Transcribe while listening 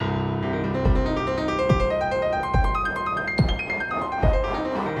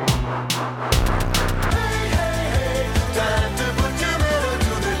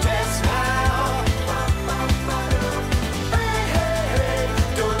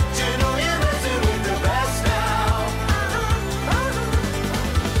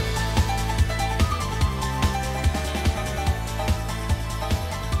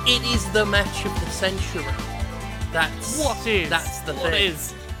the match of the century. That's the thing.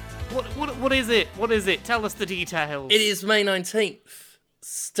 What is it? What is it? Tell us the details. It is May 19th.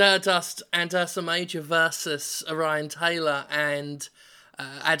 Stardust and Ursa Major versus Orion Taylor and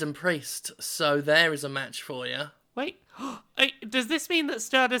Adam Priest. So there is a match for you. Wait, does this mean that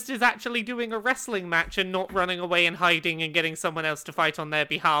Stardust is actually doing a wrestling match and not running away and hiding and getting someone else to fight on their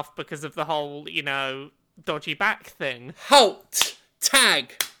behalf because of the whole, dodgy back thing? Halt!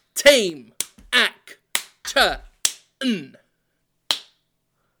 Tag! Team! Act!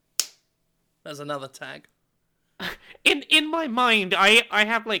 There's another tag. In my mind, I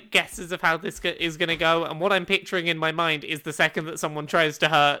have guesses of how this is going to go, and what I'm picturing in my mind is the second that someone tries to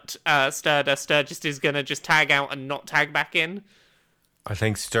hurt Stardust, Stardust is going to just tag out and not tag back in. I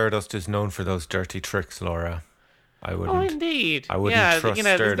think Stardust is known for those dirty tricks, Laura. I wouldn't. Oh, indeed. I wouldn't trust Stardust.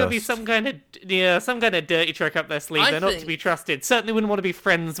 There's going to be some kind of dirty trick up their sleeve. They're not to be trusted. Certainly wouldn't want to be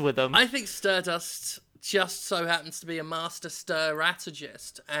friends with them. I think Stardust just so happens to be a master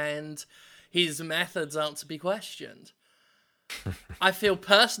strategist, and his methods aren't to be questioned. I feel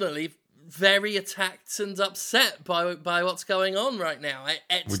personally very attacked and upset by what's going on right now.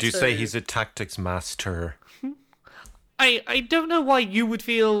 Would you say he's a tactics master? I don't know why you would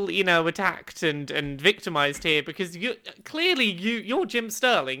feel, attacked and victimized here, because you're Jim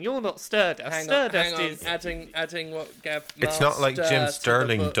Sterling. You're not Stardust. Hang Stardust on. is adding what Gav. It's not like Jim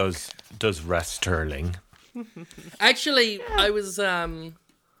Sterling does rest Sterling. Actually, I was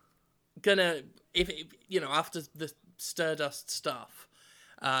gonna if after the Stardust stuff,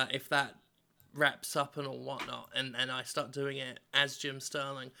 if that wraps up and all whatnot, and I start doing it as Jim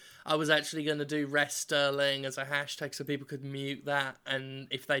Sterling, I was actually going to do Rest Sterling as a hashtag so people could mute that, and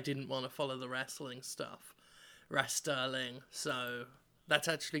if they didn't want to follow the wrestling stuff, Rest Sterling. So that's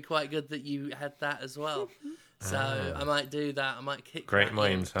actually quite good that you had that as well. So I might do that. I might kick Great that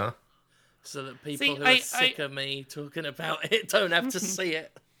minds, in, huh? so that people who are sick of me talking about it don't have to see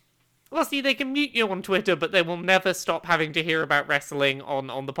it. Well, see, they can mute you on Twitter, but they will never stop having to hear about wrestling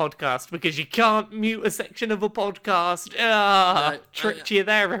on the podcast, because you can't mute a section of a podcast. Tricked you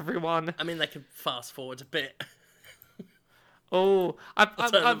there, everyone. I mean, they can fast forward a bit. Oh, I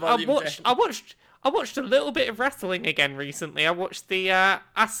watched a little bit of wrestling again recently. I watched the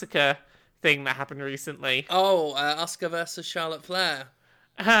Asuka thing that happened recently. Oh, Asuka versus Charlotte Flair.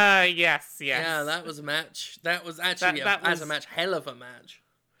 Yes. Yeah, that was a match. That was actually a match, hell of a match.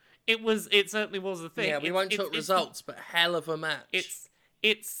 It certainly was a thing. Yeah, we won't talk results, but hell of a match.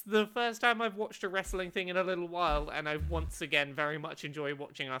 It's the first time I've watched a wrestling thing in a little while, and I once again very much enjoy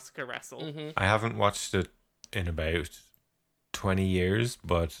watching Asuka wrestle. Mm-hmm. I haven't watched it in about 20 years,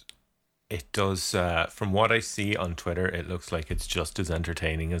 but it does, from what I see on Twitter, it looks like it's just as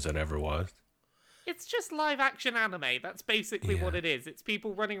entertaining as it ever was. It's just live action anime. That's basically what it is. It's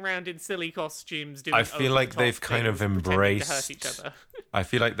people running around in silly costumes doing. I feel like they've kind of embraced. To hurt each other. I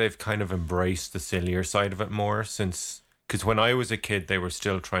feel like they've kind of embraced the sillier side of it more because when I was a kid, they were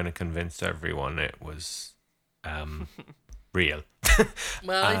still trying to convince everyone it was real.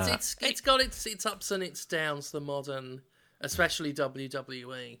 Well, it's got its ups and its downs. The modern, especially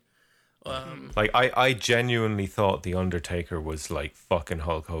WWE. I genuinely thought The Undertaker was like fucking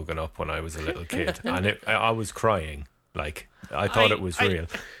Hulk Hogan up when I was a little kid, and I was crying. Like, I thought it was real.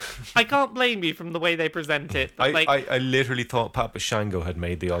 I can't blame you from the way they present it. But I literally thought Papa Shango had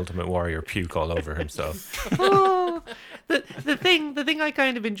made the Ultimate Warrior puke all over himself. The thing I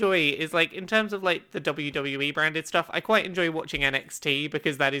kind of enjoy is, like, in terms of like the WWE branded stuff, I quite enjoy watching NXT,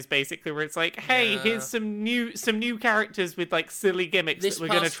 because that is basically where it's like, hey, here's some new characters with like silly gimmicks that we're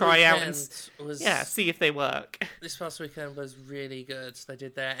going to try out and see if they work. This past weekend was really good. They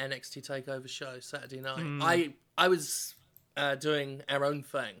did their NXT Takeover show Saturday night. I was doing our own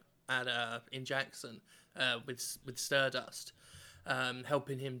thing in Jackson with Stardust,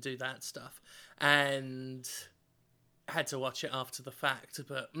 helping him do that stuff, and had to watch it after the fact,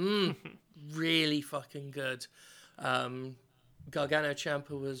 but really fucking good. Gargano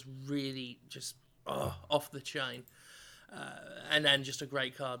Ciampa was really just off the chain, and then just a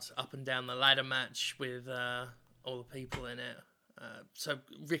great card up and down the ladder match with all the people in it. So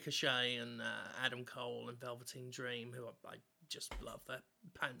Ricochet and Adam Cole and Velveteen Dream, who I just love their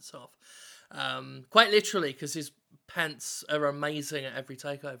pants off. Quite literally, because his pants are amazing at every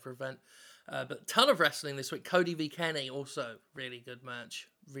takeover event. But ton of wrestling this week. Cody v Kenny, also really good match.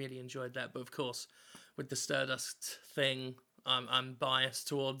 Really enjoyed that. But of course, with the Stardust thing, I'm biased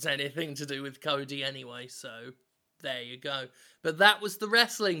towards anything to do with Cody anyway. So there you go. But that was the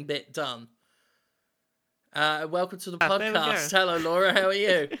wrestling bit done. Welcome to the podcast. Hello, Laura. How are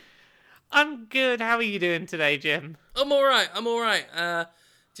you? I'm good. How are you doing today, Jim? I'm all right.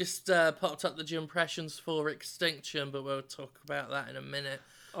 just popped up the impressions for Extinction, but we'll talk about that in a minute.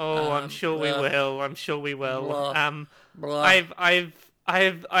 Oh, I'm sure we will. I'm sure we will. Blah.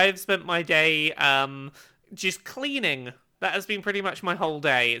 I've spent my day just cleaning. That has been pretty much my whole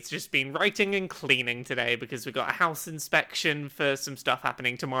day. It's just been writing and cleaning today because we've got a house inspection for some stuff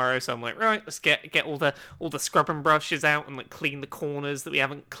happening tomorrow. So I'm like, right, let's get all the scrub and brushes out and like clean the corners that we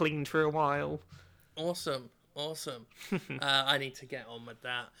haven't cleaned for a while. Awesome. I need to get on with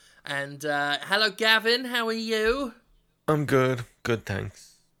that. And hello, Gavin. How are you? I'm good. Good,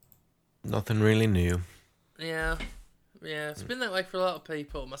 thanks. Nothing really new. Yeah. It's been that way for a lot of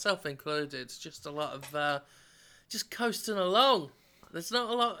people, myself included. It's just a lot of just coasting along. There's not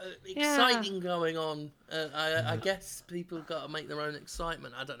a lot exciting going on. I guess people got to make their own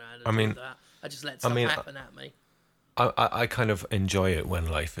excitement. I don't know how to do that. I just let stuff happen at me. I kind of enjoy it when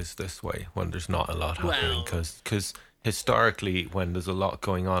life is this way, when there's not a lot happening, because historically, when there's a lot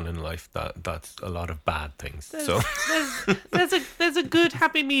going on in life, that's a lot of bad things. There's a good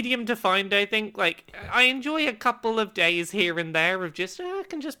happy medium to find, I think. Like, I enjoy a couple of days here and there of just, I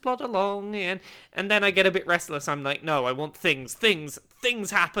can just plod along, and then I get a bit restless. I'm like, no, I want things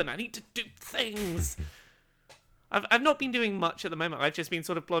happen. I need to do things. I've not been doing much at the moment. I've just been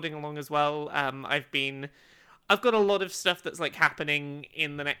sort of plodding along as well. I've got a lot of stuff that's like happening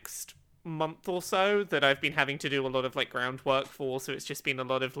in the next month or so that I've been having to do a lot of like groundwork for, so it's just been a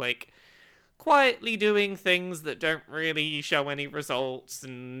lot of like quietly doing things that don't really show any results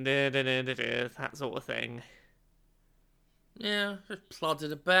and that sort of thing. Yeah, just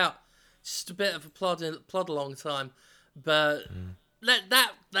plodded about. Just a bit of a plod along time. But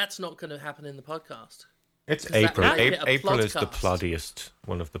that's not going to happen in the podcast. It's April. April is the ploddiest,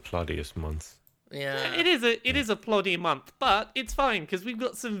 one of the ploddiest months. Yeah. It is a ploddy month, but it's fine because we've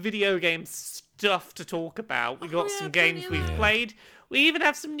got some video game stuff to talk about. We got some games we've played. We even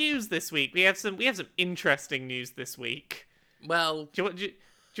have some news this week. We have some interesting news this week. Well, do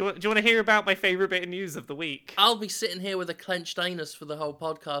you want to hear about my favorite bit of news of the week? I'll be sitting here with a clenched anus for the whole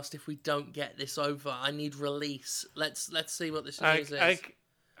podcast if we don't get this over. I need release. Let's see what this news is.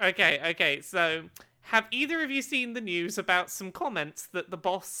 Okay. So, have either of you seen the news about some comments that the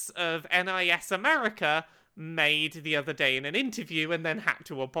boss of NIS America made the other day in an interview and then had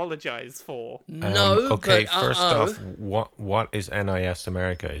to apologize for? No. Okay, but, first off, what is NIS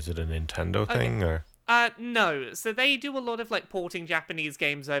America? Is it a Nintendo thing or? No. So they do a lot of like porting Japanese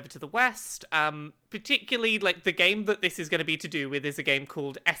games over to the West. Particularly like the game that this is going to be to do with is a game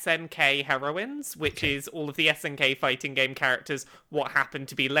called SNK Heroines, which is all of the SNK fighting game characters what happen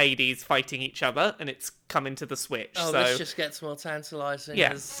to be ladies fighting each other, and it's coming to the Switch. Oh, so this just gets more tantalizing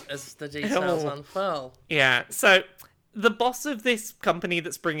as the details unfurl. Yeah. So the boss of this company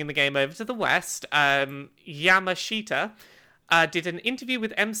that's bringing the game over to the West, Yamashita, did an interview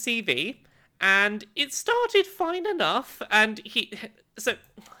with MCV. And it started fine enough, and here's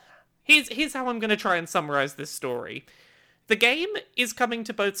how I'm going to try and summarize this story. The game is coming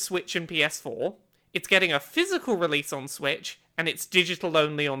to both Switch and PS4. It's getting a physical release on Switch, and it's digital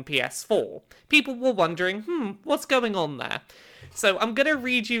only on PS4. People were wondering, what's going on there? So I'm going to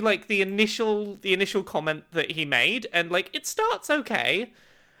read you like the initial comment that he made, and like it starts okay,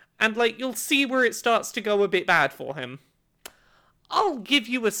 and like you'll see where it starts to go a bit bad for him. I'll give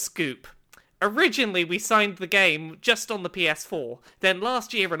you a scoop. Originally, we signed the game just on the PS4. Then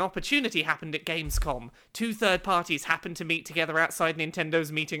last year, an opportunity happened at Gamescom. 2 third parties happened to meet together outside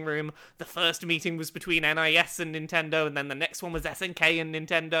Nintendo's meeting room. The first meeting was between NIS and Nintendo, and then the next one was SNK and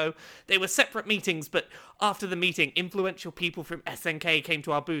Nintendo. They were separate meetings, but after the meeting, influential people from SNK came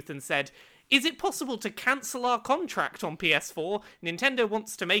to our booth and said, "Is it possible to cancel our contract on PS4? Nintendo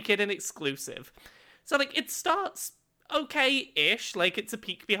wants to make it an exclusive." So, like, it starts okay-ish, like it's a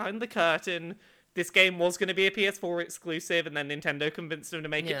peek behind the curtain. This game was going to be a PS4 exclusive, and then Nintendo convinced them to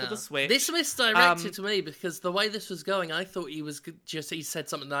make it for the Switch. This misdirected to me because the way this was going, I thought he said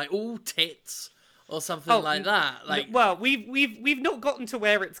something like "all tits" or something like that. Like, well, we've not gotten to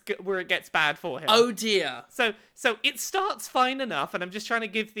where it gets bad for him. Oh dear. So it starts fine enough, and I'm just trying to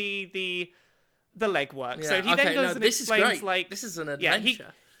give the legwork. Yeah, So he then goes and explains like this is an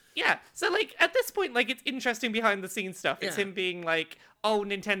adventure. Yeah, so, like, at this point, like, it's interesting behind-the-scenes stuff. It's him being like, oh,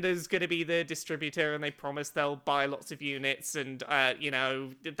 Nintendo's gonna be the distributor, and they promise they'll buy lots of units, and,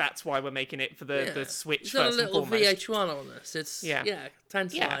 that's why we're making it for the Switch first and foremost. It's a little VH1 on this. It's,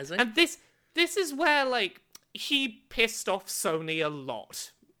 tantalizing. Yeah, and this is where, like, he pissed off Sony a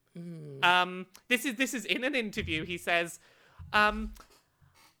lot. This is in an interview, he says,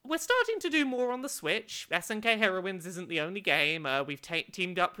 we're starting to do more on the Switch. SNK Heroines isn't the only game. We've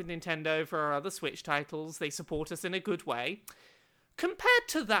teamed up with Nintendo for our other Switch titles. They support us in a good way. compared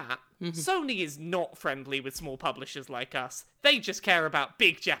to that, Sony is not friendly with small publishers like us. They just care about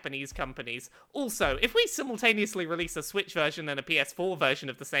big Japanese companies. Also, if we simultaneously release a Switch version and a PS4 version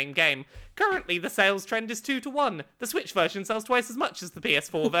of the same game, currently the sales trend is 2-1. The Switch version sells twice as much as the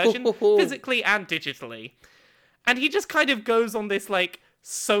PS4 version, physically and digitally. And he just kind of goes on this, like,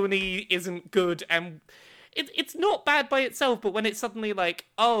 Sony isn't good, and it's not bad by itself, but when it's suddenly like,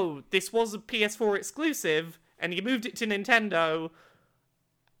 oh, this was a PS4 exclusive, and you moved it to Nintendo,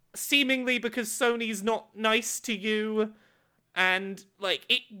 seemingly because Sony's not nice to you, and, like,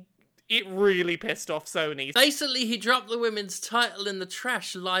 it really pissed off Sony. Basically, he dropped the women's title in the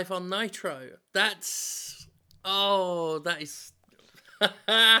trash live on Nitro. That's... Oh, that is...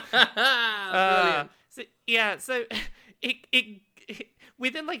 Brilliant. So it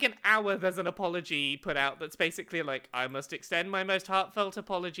within like an hour, there's an apology put out that's basically like, I must extend my most heartfelt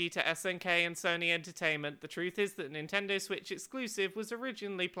apology to SNK and Sony Entertainment. The truth is that Nintendo Switch exclusive was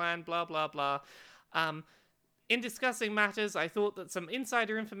originally planned, blah, blah, blah. In discussing matters, I thought that some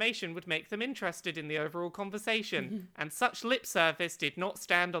insider information would make them interested in the overall conversation, and such lip service did not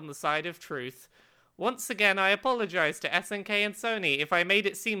stand on the side of truth. Once again, I apologize to SNK and Sony if I made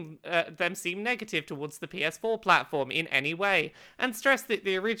it seem negative towards the PS4 platform in any way, and stress that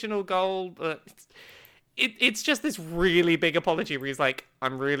the original goal... It's just this really big apology where he's like,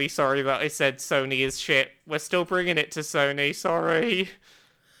 I'm really sorry that I said Sony is shit. We're still bringing it to Sony, sorry.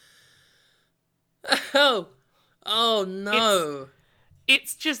 Oh no.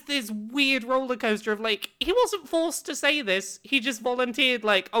 It's just this weird roller coaster of, like, he wasn't forced to say this. He just volunteered,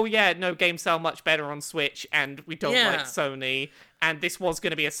 like, oh yeah, no, games sell much better on Switch, and we don't like Sony, and this was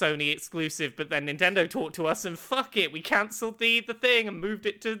going to be a Sony exclusive, but then Nintendo talked to us, and fuck it, we cancelled the thing and moved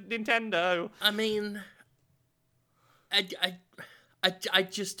it to Nintendo. I mean, I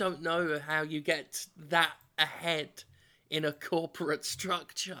just don't know how you get that ahead in a corporate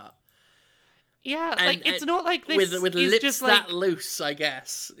structure. Yeah, like, it's not like this with is lips just that like... loose, I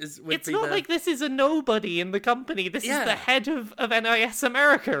guess. It's not like this is a nobody in the company. This is the head of NIS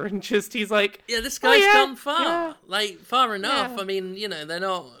America, and just, he's like... Yeah, this guy's gone far. Yeah. Like, far enough. Yeah. I mean, they're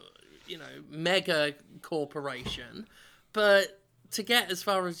not, mega corporation. But to get as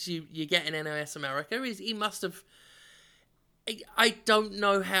far as you get in NIS America, he must have... I don't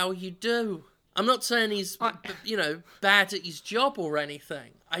know how you do. I'm not saying he's, bad at his job or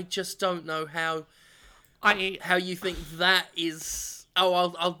anything. I just don't know how you think that is.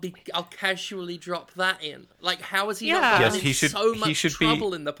 Oh, I'll casually drop that in. Like, how has he not gotten in so much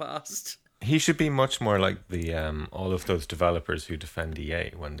trouble in the past? He should be much more like the all of those developers who defend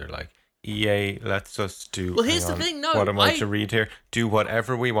EA when they're like, EA lets us do. Well, here's the thing. No, what am I to read here? Do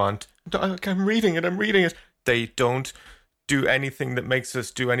whatever we want. I'm reading it. They don't do anything that makes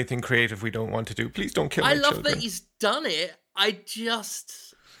us do anything creative we don't want to do. Please don't kill my children. I love that he's done it.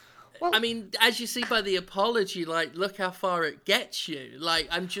 I mean, as you see by the apology, like, look how far it gets you. Like,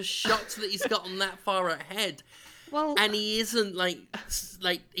 I'm just shocked that he's gotten that far ahead. Well, and he isn't he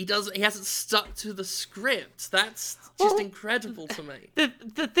hasn't stuck to the script. That's just incredible to me.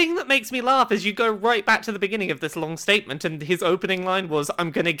 The thing that makes me laugh is you go right back to the beginning of this long statement, and his opening line was,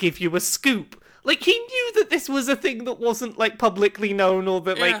 "I'm gonna give you a scoop." Like, he knew that this was a thing that wasn't, like, publicly known, or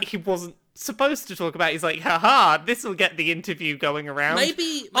that like he wasn't supposed to talk about. He's like, haha, this will get the interview going around.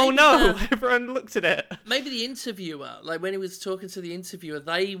 Maybe oh no, everyone looked at it. Maybe the interviewer, like, when he was talking to the interviewer,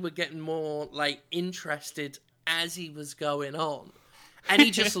 they were getting more, like, interested as he was going on. And he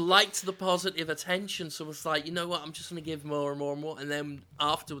just liked the positive attention, so was like, you know what, I'm just going to give more and more and more. And then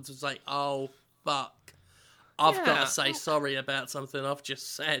afterwards was like, oh, fuck. I've got to say sorry about something I've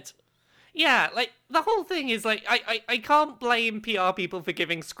just said. Yeah, like, the whole thing is, like, I can't blame PR people for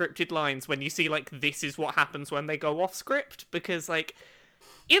giving scripted lines when you see, like, this is what happens when they go off script, because, like,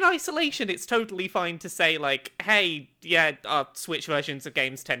 in isolation, it's totally fine to say, like, hey, yeah, our Switch versions of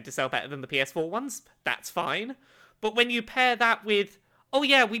games tend to sell better than the PS4 ones. That's fine. But when you pair that with, oh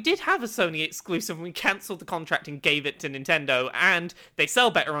yeah, we did have a Sony exclusive and we cancelled the contract and gave it to Nintendo, and they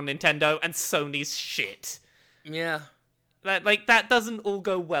sell better on Nintendo, and Sony's shit. Yeah. That doesn't all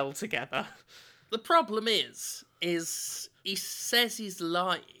go well together. The problem is he says he's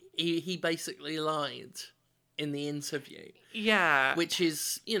lied. He basically lied in the interview. Yeah. Which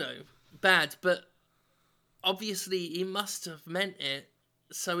is, bad, but obviously he must have meant it,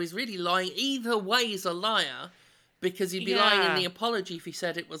 so he's really lying. Either way, he's a liar, because he'd be lying in the apology if he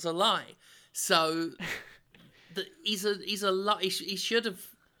said it was a lie. So he's a lie. He should have...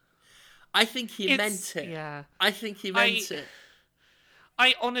 I think he meant it. Yeah. I think he meant it.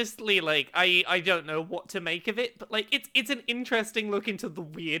 I honestly, like, I don't know what to make of it, but, like, it's an interesting look into the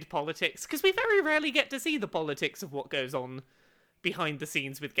weird politics, because we very rarely get to see the politics of what goes on behind the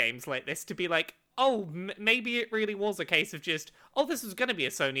scenes with games like this to be like, oh, maybe it really was a case of just, oh, this was going to be a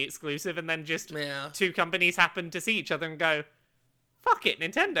Sony exclusive, and then just two companies happened to see each other and go, fuck it,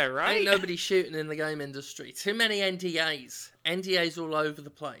 Nintendo, right? Ain't nobody shooting in the game industry. Too many NDAs. NDAs all over the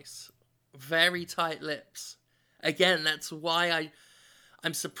place. Very tight lips. Again, that's why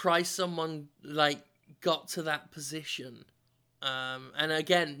I'm surprised someone, like, got to that position. And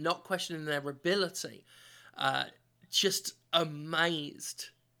again, not questioning their ability. Just amazed.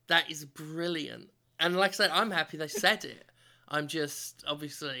 That is brilliant. And like I said, I'm happy they said it. I'm just,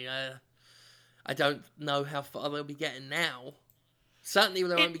 obviously, I don't know how far they'll be getting now. Certainly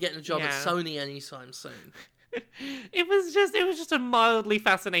they won't be getting a job at Sony anytime soon. It was just a mildly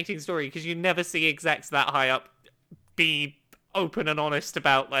fascinating story, because you never see execs that high up be open and honest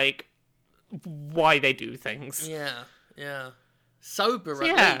about, like, why they do things. Yeah. Sober,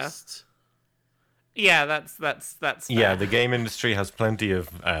 at least. Yeah, that's fair. Yeah, the game industry has plenty of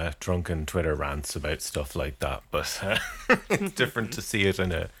drunken Twitter rants about stuff like that, but it's different to see it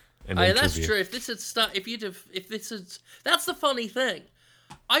in an interview. That's true. If this had that's the funny thing.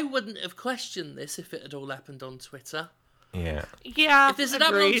 I wouldn't have questioned this if it had all happened on Twitter. Yeah. Yeah. If this had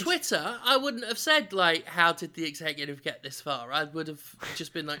happened on Twitter, I wouldn't have said, like, how did the executive get this far? I would have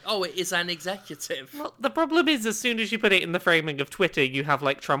just been like, oh, it is an executive. Well, the problem is, as soon as you put it in the framing of Twitter, you have,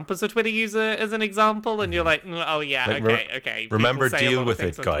 like, Trump as a Twitter user as an example, and you're like, oh, yeah, like, okay. Remember, deal with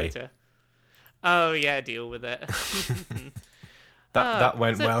it, guy. Twitter. Oh, yeah, deal with it. That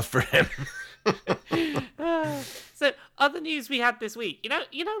went well for him. So, other news we had this week. You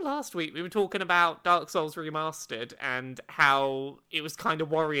know, last week we were talking about Dark Souls Remastered and how it was kind of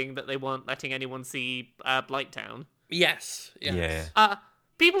worrying that they weren't letting anyone see Blighttown. Yes. Yeah.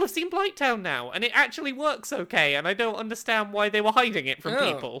 People have seen Blighttown now, and it actually works okay, and I don't understand why they were hiding it from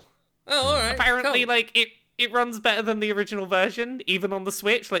people. Oh, all right. Apparently, cool. like, it runs better than the original version, even on the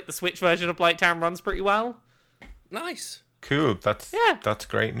Switch. Like, the Switch version of Blighttown runs pretty well. Nice. Cool. That's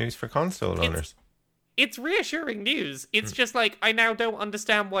great news for console owners. It's reassuring news. It's just like, I now don't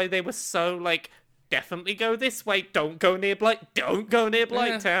understand why they were so, like, definitely go this way, don't go near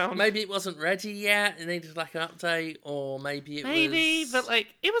Blighttown. Maybe it wasn't ready yet, it needed, like, an update, or maybe but,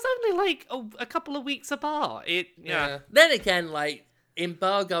 like, it was only, like, a couple of weeks apart. Then again, like,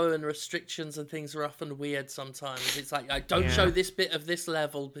 embargo and restrictions and things are often weird sometimes. It's like, I don't show this bit of this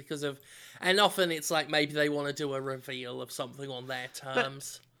level because of... And often it's like, maybe they want to do a reveal of something on their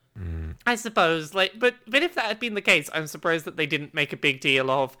terms. I suppose, like, but if that had been the case, I'm surprised that they didn't make a big deal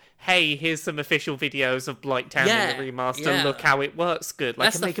of, hey, here's some official videos of Blighttown in the remaster, look how it works good.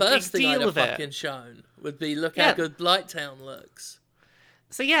 Like, that's the first thing I'd have fucking shown, would be, look how good Blighttown looks.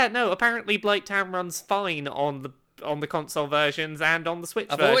 So apparently Blighttown runs fine on the console versions and on the Switch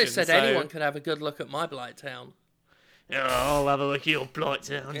version. I've always said anyone could have a good look at my Blighttown. Oh, I'll have a look at your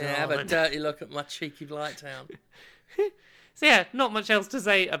Blighttown. Yeah, have a dirty look at my cheeky Blighttown. So yeah, not much else to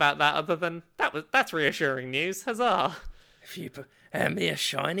say about that other than that's reassuring news. Huzzah! If you hand me a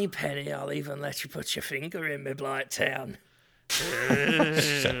shiny penny, I'll even let you put your finger in my Blighttown.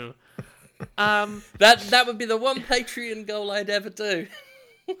 That would be the one Patreon goal I'd ever do.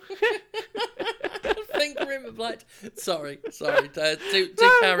 Finger in my Blighttown. Sorry. Do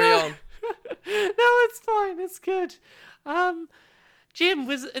carry on. No, it's fine. It's good. Jim,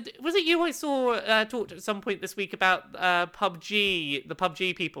 was it you I saw talked at some point this week about PUBG, the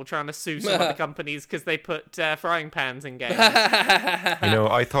PUBG people trying to sue some other companies because they put frying pans in games?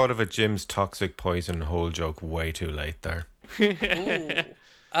 I thought of a Jim's toxic poison hole joke way too late there. Yeah.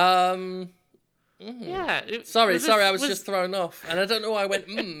 Sorry, I was just thrown off. And I don't know why I went,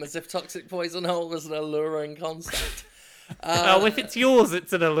 as if toxic poison hole was an alluring concept. If it's yours,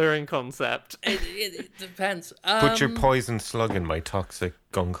 it's an alluring concept. It depends. Put your poison slug in my toxic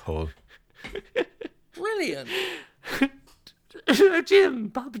gunk hole. Brilliant. Jim,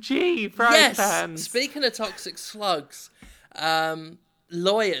 PUBG, frying pans. Speaking of toxic slugs,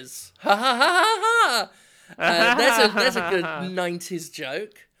 lawyers. Ha ha ha ha ha. There's a good 90s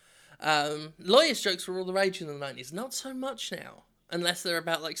joke. Lawyers jokes were all the rage in the 90s. Not so much now, unless they're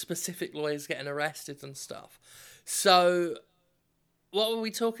about like specific lawyers getting arrested and stuff. So, what were we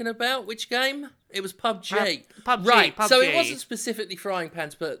talking about? Which game? It was PUBG. PUBG. Right, PUBG. so it wasn't specifically frying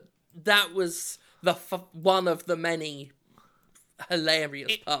pans, but that was one of the many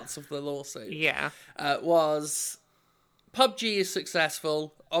hilarious parts of the lawsuit. Yeah. Was PUBG is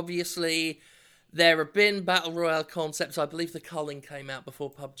successful. Obviously, there have been Battle Royale concepts. I believe the culling came out before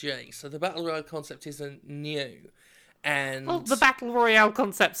PUBG, so the Battle Royale concept isn't new. And the Battle Royale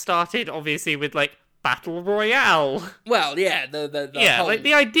concept started, obviously, with, like, battle royale. Well, yeah, the Yeah, whole like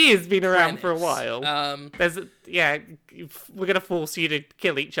the idea's been around for a premise. while. We're gonna force you to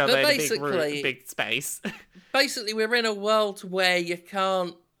kill each other in a big room, big space. Basically, we're in a world where you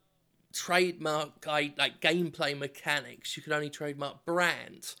can't trademark like gameplay mechanics. You can only trademark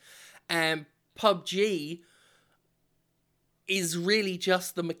brands, and PUBG is really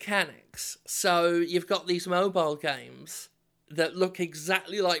just the mechanics. So you've got these mobile games that look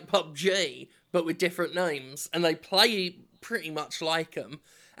exactly like PUBG, but with different names, and they play pretty much like them.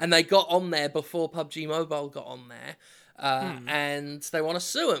 And they got on there before PUBG Mobile got on there, and they want to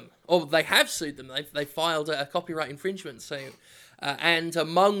sue them, or they have sued them. They filed a copyright infringement suit. And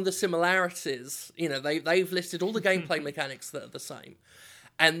among the similarities, they've listed all the gameplay mechanics that are the same,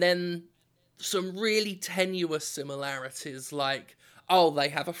 and then some really tenuous similarities, like, they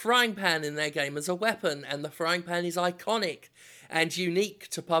have a frying pan in their game as a weapon, and the frying pan is iconic and unique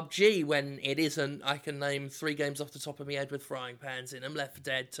to PUBG when it isn't. I can name 3 games off the top of my head with frying pans in them: Left 4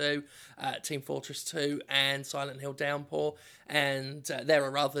 Dead 2, Team Fortress 2, and Silent Hill Downpour. And there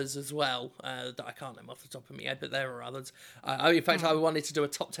are others as well that I can't name off the top of my head, but there are others. In fact, I wanted to do a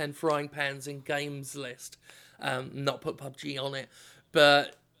top 10 frying pans in games list, not put PUBG on it,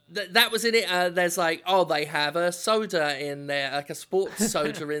 but that was in it. There's like, they have a soda in there, like a sports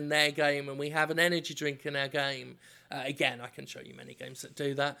soda in their game, and we have an energy drink in our game. Again, I can show you many games that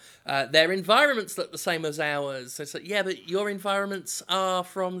do that. Their environments look the same as ours. It's like, yeah, but your environments are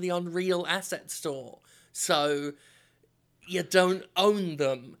from the Unreal Asset Store, so you don't own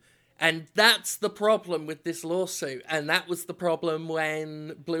them. And that's the problem with this lawsuit. And that was the problem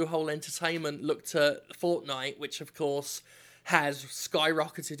when Bluehole Entertainment looked at Fortnite, which, of course, has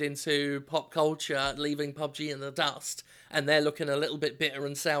skyrocketed into pop culture, leaving PUBG in the dust. And they're looking a little bit bitter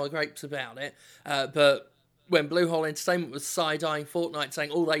and sour grapes about it. But when Bluehole Entertainment was side-eyeing Fortnite,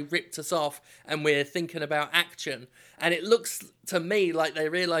 saying, they ripped us off and we're thinking about action. And it looks to me like they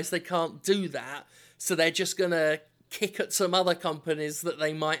realise they can't do that, so they're just going to kick at some other companies that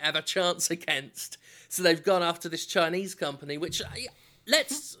they might have a chance against. So they've gone after this Chinese company, which,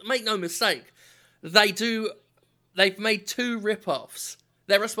 let's make no mistake, they've made 2 rip-offs.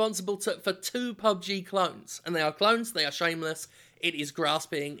 They're responsible for 2 PUBG clones. And they are clones, they are shameless, it is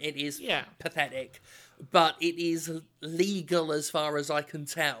grasping, it is pathetic. But it is legal as far as I can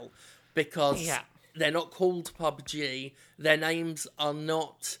tell, because they're not called PUBG. Their names are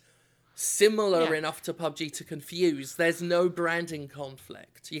not similar enough to PUBG to confuse. There's no branding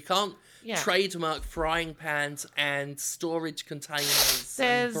conflict. You can't trademark frying pans and storage containers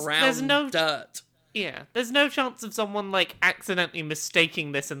and brown dirt. Yeah, there's no chance of someone, like, accidentally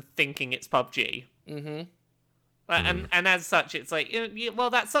mistaking this and thinking it's PUBG. Mm-hmm. And as such, it's like,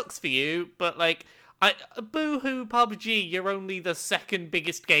 well, that sucks for you, but, like, boo-hoo PUBG, you're only the 2nd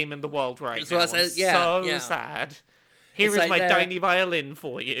biggest game in the world right now. Sad. Here is my tiny violin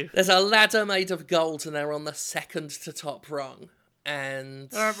for you. There's a ladder made of gold, and they're on the 2nd to top rung. And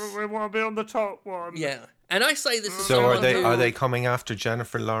but we want to be on the top one. Yeah, and I say this. So are they coming after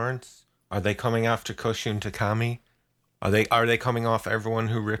Jennifer Lawrence? Are they coming after Kushun Takami? Are they coming off everyone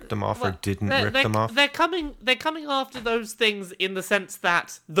who ripped them off or didn't rip them off? They're coming after those things in the sense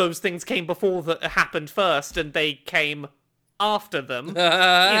that those things came before that happened first, and they came after them.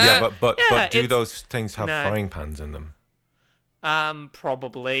 But do those things have frying pans in them?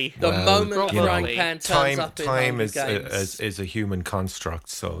 Probably. The moment a frying pan turns up in time Games, is a human construct,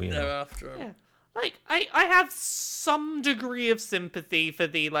 so they're after them. Yeah. Like, I have some degree of sympathy for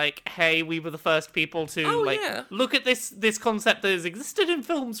the, like, hey, we were the first people to, look at this concept that has existed in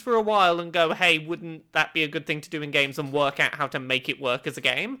films for a while and go, hey, wouldn't that be a good thing to do in games, and work out how to make it work as a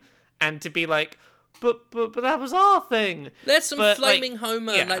game? And to be like, but that was our thing. There's some flaming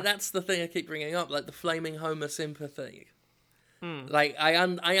Homer, like, that's the thing I keep bringing up, like, the flaming Homer sympathy. Like,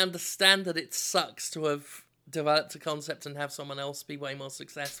 I understand that it sucks to have developed a concept and have someone else be way more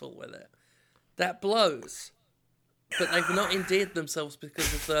successful with it. That blows. But they've not endeared themselves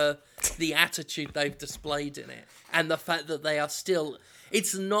because of the attitude they've displayed in it. And the fact that they are still...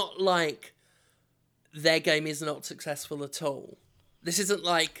 It's not like their game is not successful at all. This isn't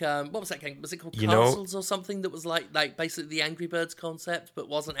like... what was that game? Was it called Castles or something? That was like basically the Angry Birds concept, but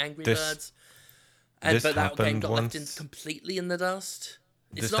wasn't Angry Birds. But that game got left completely in the dust.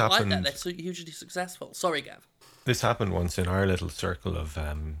 It's not like that. They're so hugely successful. Sorry, Gav. This happened once in our little circle of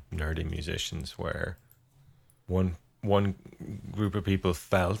nerdy musicians, where one group of people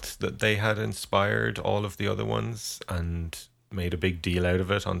felt that they had inspired all of the other ones and made a big deal out of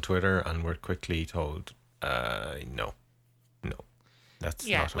it on Twitter, and were quickly told, no, that's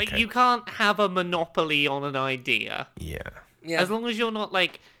not okay. Like, you can't have a monopoly on an idea. Yeah. As long as you're not,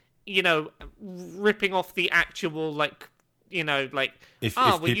 like, ripping off the actual, like, like, If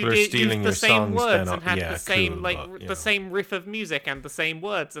well, people you are used stealing the your same songs, words then and had yeah, the same, cool, like, but, the same riff of music and the same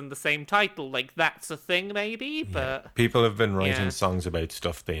words and the same title, like, that's a thing, maybe, but... people have been writing Yeah. songs about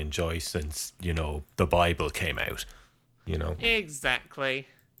stuff they enjoy since, the Bible came out, Exactly.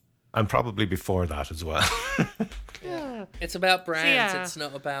 and probably before that as well. Yeah. It's about brands. yeah. It's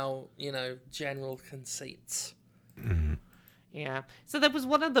not about, general conceits. Yeah. So there was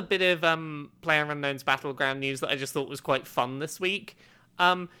one other bit of PlayerUnknown's Battleground news that I just thought was quite fun this week.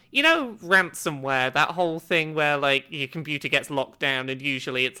 Ransomware, that whole thing where, like, your computer gets locked down and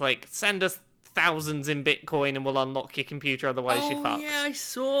usually it's like, send us thousands in Bitcoin and we'll unlock your computer, otherwise you're fucked. Yeah, I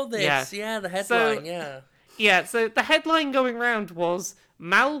saw this. Yeah, the headline, yeah. Yeah, so the headline going around was,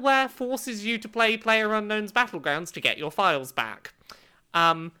 malware forces you to play PlayerUnknown's Battlegrounds to get your files back.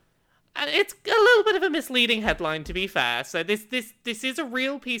 And it's a little bit of a misleading headline, to be fair. So this is a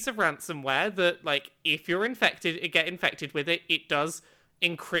real piece of ransomware that, like, if you're get infected with it, it does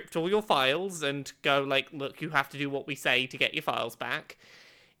encrypt all your files and go, like, look, you have to do what we say to get your files back.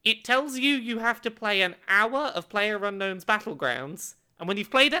 It tells you have to play an hour of PlayerUnknown's Battlegrounds, and when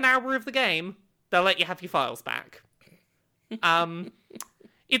you've played an hour of the game, they'll let you have your files back. It's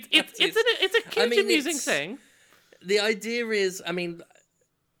a cute, amusing thing. The idea is,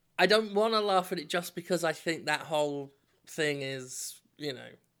 I don't want to laugh at it just because I think that whole thing is,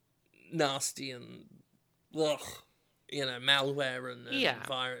 nasty and ugh, malware and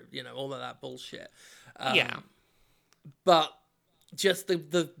virus, all of that bullshit. But just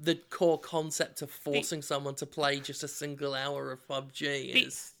the core concept of forcing someone to play just a single hour of PUBG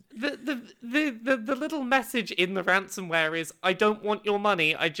is... The little message in the ransomware is, I don't want your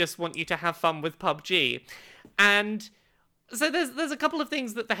money, I just want you to have fun with PUBG. And so there's a couple of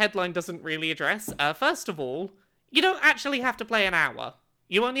things that the headline doesn't really address. First of all, you don't actually have to play an hour.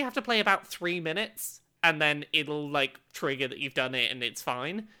 You only have to play about 3 minutes, and then it'll, like, trigger that you've done it and it's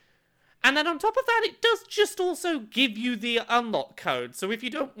fine. And then on top of that, it does just also give you the unlock code. So if you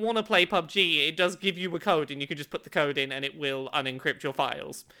don't want to play PUBG, it does give you a code, and you can just put the code in, and it will unencrypt your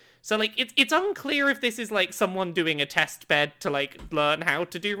files. So, like, it's unclear if this is, like, someone doing a test bed to, like, learn how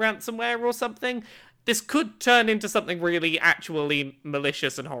to do ransomware or something. This could turn into something really actually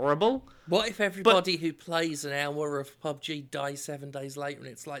malicious and horrible. What if everybody who plays an hour of PUBG dies 7 days later, and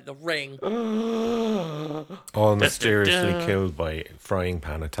it's like The Ring? All mysteriously killed by frying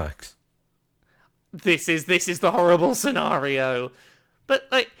pan attacks. This is the horrible scenario. But,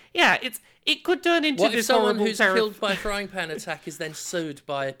 like, yeah, it could turn into what this if someone horrible who's killed by a frying pan attack is then sued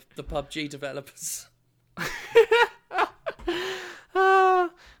by the PUBG developers?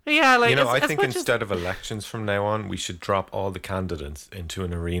 Yeah, like, I think instead of elections from now on, we should drop all the candidates into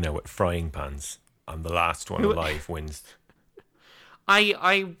an arena with frying pans, and the last one alive wins.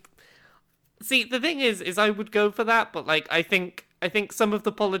 I see. The thing is I would go for that, but, like, I think some of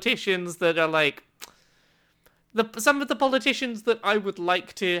the politicians that are, like, some of the politicians that I would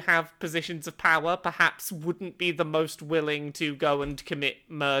like to have positions of power perhaps wouldn't be the most willing to go and commit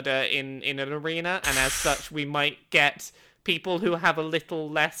murder in an arena, and as such we might get people who have a little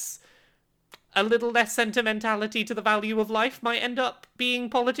less sentimentality to the value of life might end up being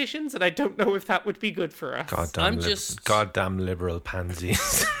politicians, and I don't know if that would be good for us. Goddamn liberal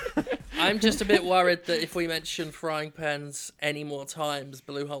pansies. I'm just a bit worried that if we mention frying pans any more times,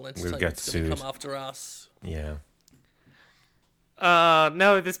 Blue Hole Entertainment's going to come after us. Yeah.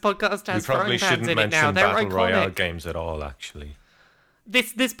 No, this podcast has frying pans in it now. We probably shouldn't mention Battle Royale games at all, actually.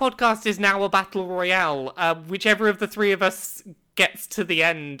 This podcast is now a battle royale. Whichever of the three of us gets to the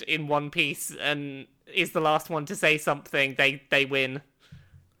end in one piece and is the last one to say something, they win.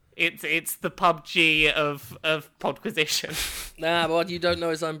 It's the PUBG of Podquisition. Nah, but what you don't know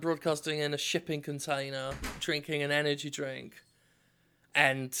is I'm broadcasting in a shipping container, drinking an energy drink,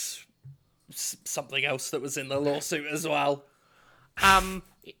 and something else that was in the lawsuit as well.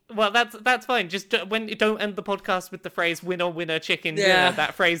 Well, that's fine. Just don't end the podcast with the phrase "winner, winner, chicken dinner."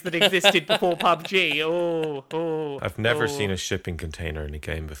 That phrase that existed before PUBG. I've never seen a shipping container in a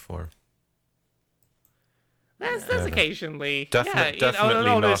game before. There's occasionally. Definitely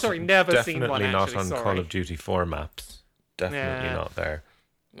never seen one. Definitely not actually, on sorry. Call of Duty 4 maps. Definitely not there.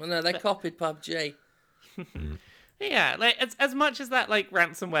 Well, no, they copied PUBG. Yeah, like as much as that, like,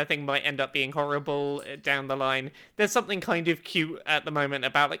 ransomware thing might end up being horrible down the line, there's something kind of cute at the moment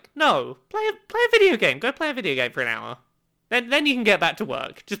about, like, no, play a video game. Go play a video game for an hour. Then you can get back to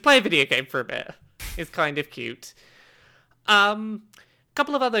work. Just play a video game for a bit. It's kind of cute.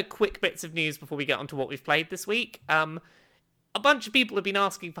 Couple of other quick bits of news before we get on to what we've played this week. A bunch of people have been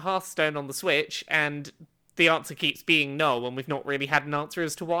asking for Hearthstone on the Switch, and the answer keeps being no, and we've not really had an answer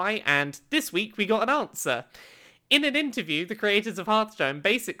as to why, and this week we got an answer. In an interview, the creators of Hearthstone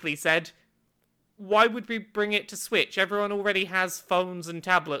basically said, why would we bring it to Switch? Everyone already has phones and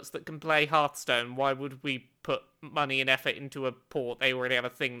tablets that can play Hearthstone. Why would we put money and effort into a port? They already have a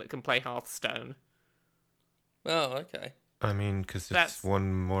thing that can play Hearthstone. Oh, okay. I mean, because it's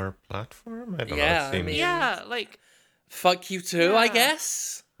one more platform? I don't know. Yeah, It seems... Yeah, like... Fuck you too, I Yeah.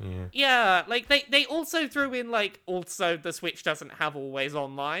 guess. Yeah, like, they also threw in, like, also the Switch doesn't have always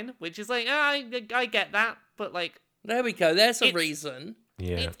online, which is like, I get that, but, like... There we go, there's a It's- reason.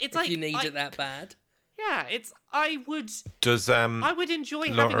 Yeah. It's If like... you need it that bad. Yeah, I would enjoy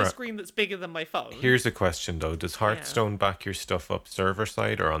having Laura, a screen that's bigger than my phone. Here's a question though: does Hearthstone back your stuff up server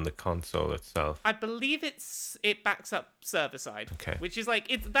side or on the console itself? I believe it backs up server side. Okay. Which is like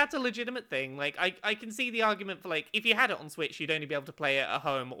that's a legitimate thing. Like I can see the argument for like if you had it on Switch, you'd only be able to play it at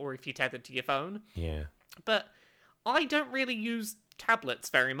home or if you tethered to your phone. Yeah. But I don't really use tablets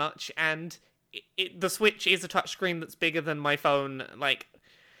very much, and the Switch is a touchscreen that's bigger than my phone. Like,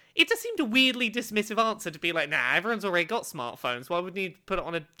 it just seemed a weirdly dismissive answer to be like, nah, everyone's already got smartphones. Why would you need to put it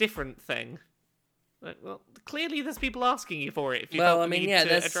on a different thing? Like, well, clearly there's people asking you for it if you felt the need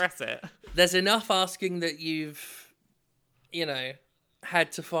to address it. There's enough asking that you've,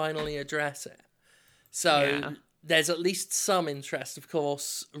 had to finally address it. So there's at least some interest. Of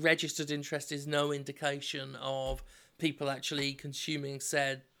course, registered interest is no indication of people actually consuming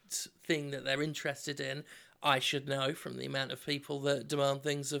said thing that they're interested in. I should know from the amount of people that demand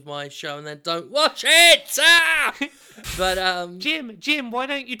things of my show and then don't watch it. But Jim, why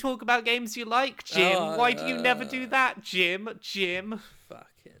don't you talk about games you like, Jim? Why do you never do that, Jim?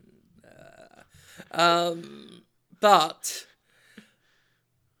 But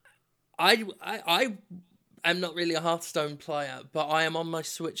I am not really a Hearthstone player, but I am on my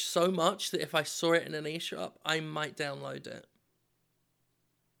Switch so much that if I saw it in an eShop, I might download it.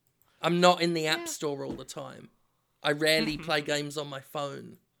 I'm not in the App Store all the time. I rarely play games on my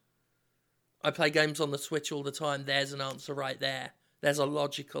phone. I play games on the Switch all the time. There's an answer right there. There's a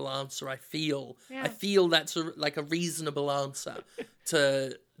logical answer. I feel that's a reasonable answer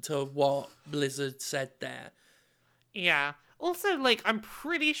to what Blizzard said there. Yeah. Also, like, I'm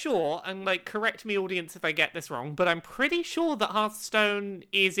pretty sure, and like, correct me, audience, if I get this wrong, but I'm pretty sure that Hearthstone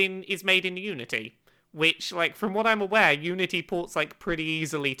is made in Unity. Which, like, from what I'm aware, Unity ports, like, pretty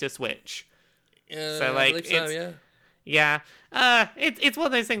easily to Switch. So, like, I believe so, yeah. It's one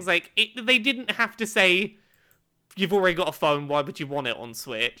of those things, like, they didn't have to say, you've already got a phone, why would you want it on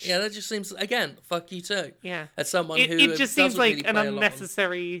Switch? Yeah, that just seems, again, fuck you too. Yeah. As someone who it just seems doesn't like really an play a lot on-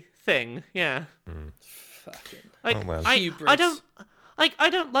 unnecessary thing, yeah. Fucking Like, Oh, well. I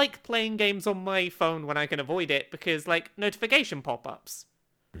don't like playing games on my phone when I can avoid it, because, like, notification pop-ups.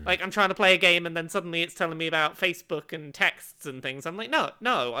 Like, I'm trying to play a game and then suddenly it's telling me about Facebook and texts and things. I'm like, no,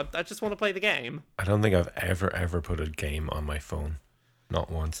 I just want to play the game. I don't think I've ever put a game on my phone. Not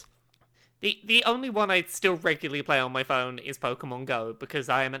once. The only one I still regularly play on my phone is Pokemon Go, because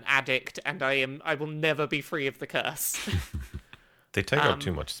I am an addict and I will never be free of the curse. They take up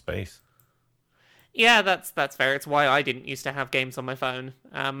too much space. Yeah, that's fair. It's why I didn't used to have games on my phone.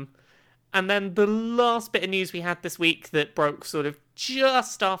 And then the last bit of news we had this week that broke sort of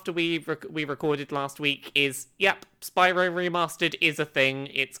just after we recorded last week is, yep, Spyro Remastered is a thing.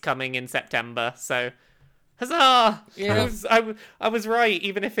 It's coming in September. So, huzzah! Yeah. I was right,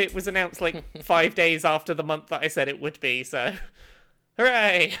 even if it was announced like 5 days after the month that I said it would be. So,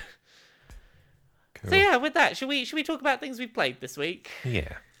 hooray! Cool. So yeah, with that, should we talk about things we've played this week?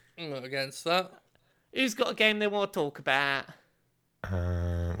 Yeah. I'm not against that. Who's got a game they want to talk about?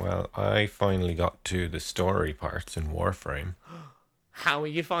 Well, I finally got to the story parts in Warframe. How are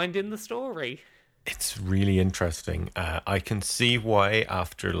you finding the story? It's really interesting. I can see why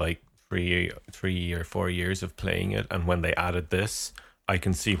after like 3 or 4 years of playing it, and when they added this, I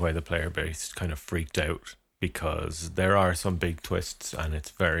can see why the player base kind of freaked out, because there are some big twists and it's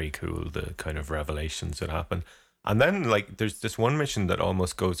very cool, the kind of revelations that happen. And then like there's this one mission that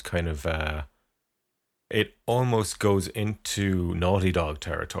almost goes kind of it almost goes into Naughty Dog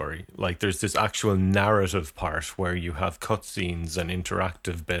territory. Like there's this actual narrative part where you have cutscenes and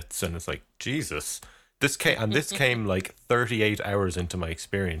interactive bits, and it's like, Jesus, this came like 38 hours into my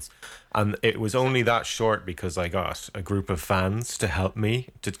experience, and it was only that short because I got a group of fans to help me,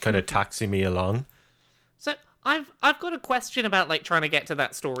 to kind of taxi me along. So I've got a question about like trying to get to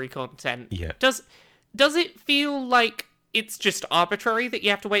that story content. Yeah. Does it feel like it's just arbitrary that you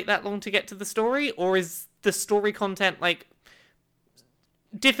have to wait that long to get to the story, or is the story content like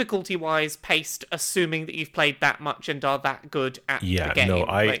difficulty-wise paced, assuming that you've played that much and are that good at the game. No,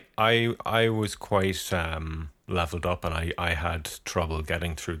 I was quite leveled up, and I had trouble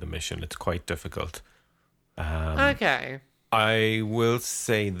getting through the mission. It's quite difficult. Okay. I will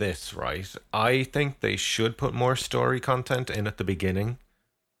say this, right? I think they should put more story content in at the beginning,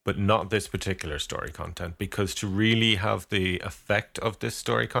 but not this particular story content, because to really have the effect of this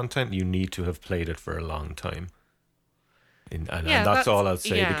story content, you need to have played it for a long time. And that's all I'll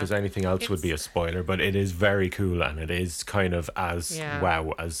say, because anything else would be a spoiler, but it is very cool, and it is kind of as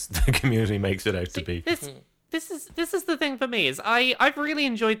wow as the community makes it out to be. This is the thing for me, is I've really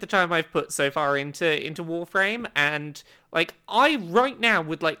enjoyed the time I've put so far into Warframe, and like I right now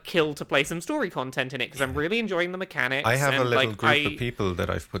would like kill to play some story content in it, because I'm really enjoying the mechanics. I have a little like, group of people that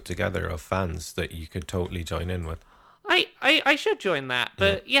I've put together of fans that you could totally join in with. I should join that,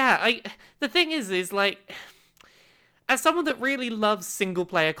 but the thing is like, as someone that really loves single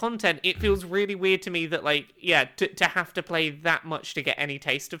player content, it feels really weird to me that like to have to play that much to get any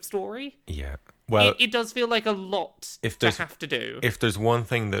taste of story. Yeah. Well, it does feel like a lot to have to do. If there's one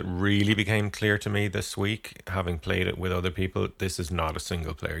thing that really became clear to me this week, having played it with other people, this is not a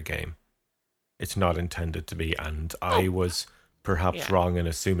single player game. It's not intended to be, and I was perhaps wrong in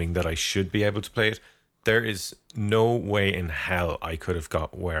assuming that I should be able to play it. There is no way in hell I could have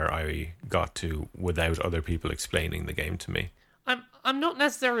got where I got to without other people explaining the game to me. I'm not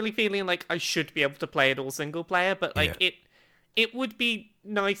necessarily feeling like I should be able to play it all single player, but like it would be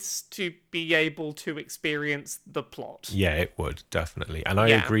nice to be able to experience the plot. Yeah, it would, definitely. And I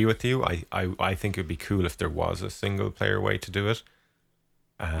agree with you. I think it would be cool if there was a single player way to do it.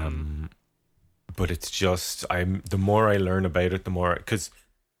 But it's just, the more I learn about it, the more, because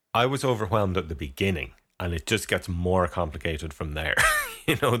I was overwhelmed at the beginning, and it just gets more complicated from there.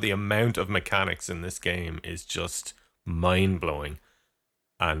 You know, the amount of mechanics in this game is just mind-blowing.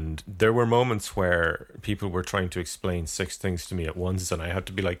 And there were moments where people were trying to explain 6 things to me at once, and I had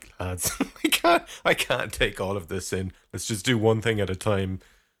to be like, lads, I can't take all of this in. Let's just do one thing at a time.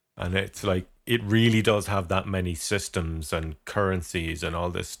 And it's like, it really does have that many systems and currencies and all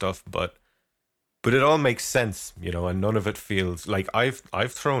this stuff, but it all makes sense, you know, and none of it feels like I've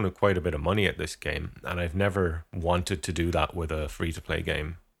thrown quite a bit of money at this game, and I've never wanted to do that with a free-to-play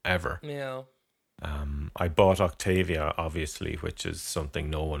game ever. Yeah. I bought Octavia, obviously, which is something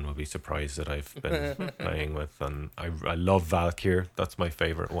no one will be surprised that I've been playing with, and I love Valkyr. That's my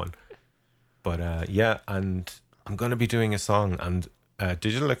favorite one. But and I'm going to be doing a song, and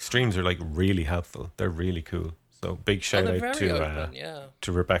Digital Extremes are like really helpful. They're really cool. So big shout out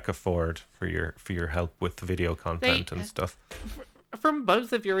to Rebecca Ford for your help with the video content and stuff. From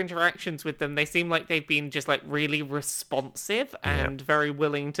both of your interactions with them, they seem like they've been just like really responsive and very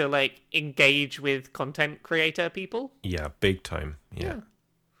willing to like engage with content creator people. Yeah, big time. Yeah.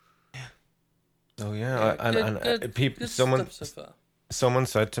 So good someone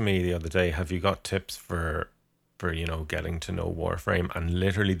said to me the other day, "Have you got tips for getting to know Warframe?" And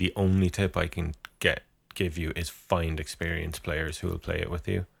literally the only tip I can give you is find experienced players who will play it with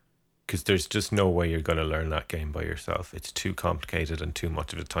you. Because there's just no way you're going to learn that game by yourself. It's too complicated and too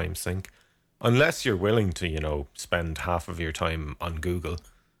much of a time sink. Unless you're willing to, spend half of your time on Google.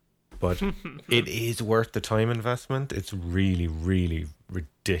 But it is worth the time investment. It's really, really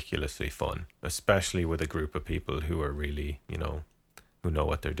ridiculously fun. Especially with a group of people who are really, who know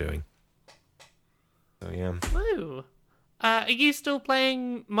what they're doing. So, yeah. Woo. Are you still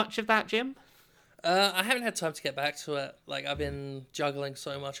playing much of that, Jim? I haven't had time to get back to it. Like, I've been juggling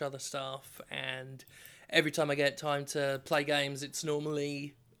so much other stuff, and every time I get time to play games, it's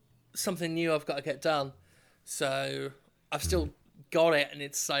normally something new I've got to get done. So I've still got it, and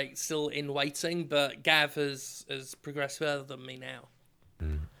it's like still in waiting, but Gav has progressed further than me now.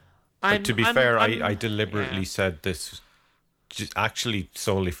 But to be fair, I deliberately said this just actually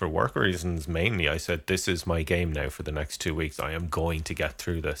solely for work reasons mainly. I said, this is my game now for the next 2 weeks. I am going to get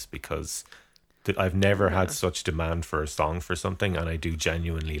through this because I've never had such demand for a song for something, and I do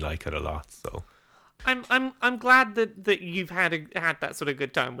genuinely like it a lot. So I'm glad that you've had that sort of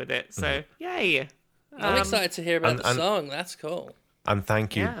good time with it. So yay! I'm excited to hear about the song. That's cool. And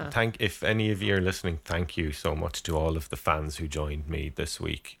thank you. If any of you are listening, thank you so much to all of the fans who joined me this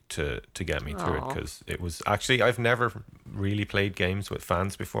week to get me through it, because it was actually, I've never really played games with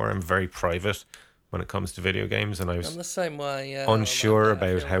fans before. I'm very private when it comes to video games, and I'm the same way. Unsure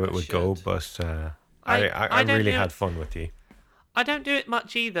about how it would go, but I really had fun with you. I don't do it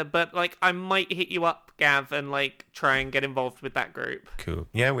much either, but like I might hit you up, Gav, and like try and get involved with that group. Cool.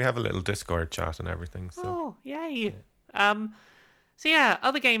 Yeah, we have a little Discord chat and everything. So. Oh, yay! So yeah,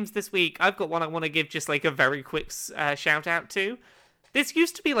 other games this week. I've got one I want to give just like a very quick shout out to. This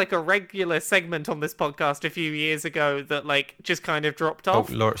used to be like a regular segment on this podcast a few years ago that like just kind of dropped Oh, off.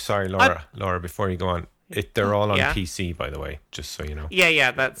 Laura, before you go on, they're all on Yeah. PC, by the way, just so you know.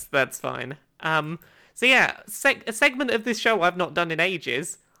 Yeah, that's fine. So yeah, a segment of this show I've not done in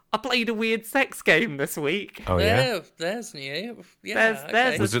ages. I played a weird sex game this week. Oh, yeah? There's new. Yeah,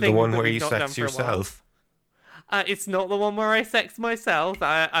 There's Was a it the thing one that where we've you not done sex for a while. yourself? It's not the one where I sex myself.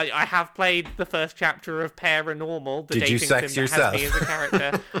 I have played the first chapter of Paranormal, the Did you dating sex sim that has me as yourself? a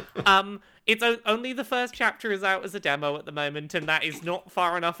character. It's only the first chapter is out as a demo at the moment, and that is not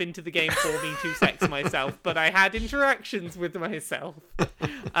far enough into the game for me to sex myself. But I had interactions with myself.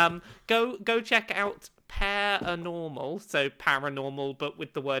 Go check out Paranormal, so paranormal, but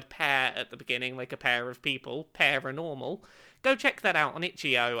with the word pair at the beginning, like a pair of people. Paranormal. Go check that out on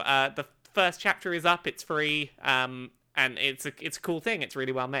Itch.io. The first chapter is up. It's free. And it's a cool thing. It's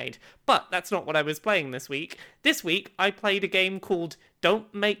really well made. But that's not what I was playing this week. This week, I played a game called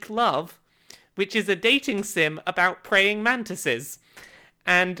Don't Make Love, which is a dating sim about praying mantises.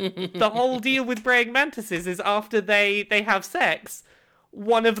 And the whole deal with praying mantises is after they have sex,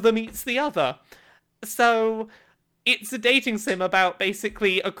 one of them eats the other. So it's a dating sim about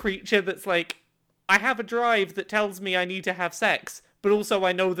basically a creature that's like, I have a drive that tells me I need to have sex, but also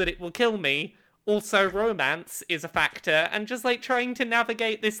I know that it will kill me. Also, romance is a factor, and just like trying to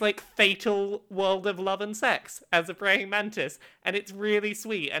navigate this like fatal world of love and sex as a praying mantis, and it's really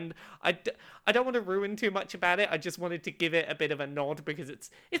sweet. And I don't want to ruin too much about it. I just wanted to give it a bit of a nod because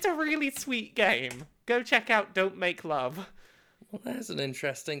it's a really sweet game. Go check out Don't Make Love. Well, that's an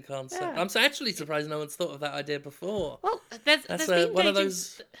interesting concept. Yeah. I'm actually surprised no one's thought of that idea before. Well, there's That's been one of dating-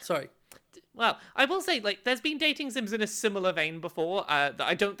 those. Sorry. Well, I will say, like, there's been dating sims in a similar vein before that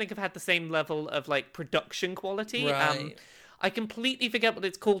I don't think have had the same level of, like, production quality. Right. I completely forget what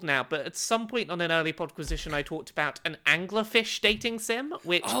it's called now, but at some point on an early podquisition, I talked about an anglerfish dating sim,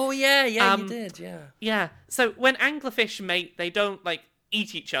 which... Oh, yeah, you did, yeah. Yeah, so when anglerfish mate, they don't, like,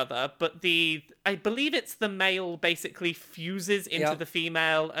 eat each other, but I believe it's the male basically fuses into Yep. the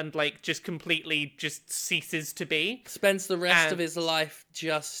female and, like, just completely just ceases to be. Spends the rest And- of his life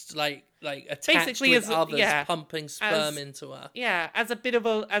just, like attached Basically with as a- others, yeah, pumping sperm into her. Yeah, as a bit of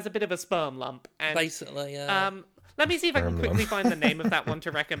a sperm lump. And, Basically, yeah. let me see if I can Sperm quickly lump. find the name of that one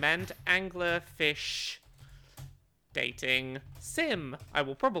to recommend. Anglerfish dating sim. I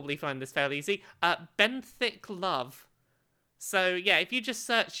will probably find this fairly easy. Benthic Love. So yeah, if you just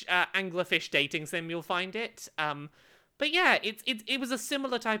search anglerfish dating sim, you'll find it. But yeah, it was a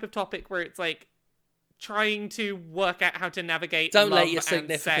similar type of topic where it's like trying to work out how to navigate. Don't love let your and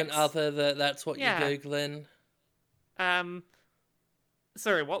significant sex. other that's what Yeah. you're Googling.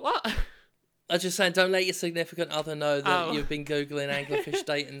 Sorry, what? I was just saying, don't let your significant other know that Oh. you've been Googling anglerfish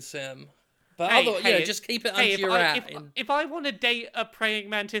dating sim. But Hey, just keep it Hey, under your hat. if I want to date a praying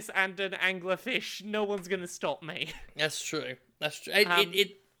mantis and an anglerfish, no one's gonna stop me. That's true. That's true. Um,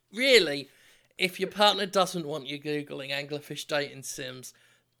 It really, if your partner doesn't want you Googling anglerfish dating sims,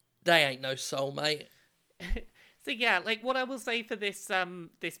 they ain't no soulmate. So yeah, like what I will say for this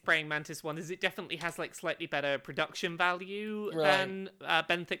this praying mantis one is it definitely has like slightly better production value Right. than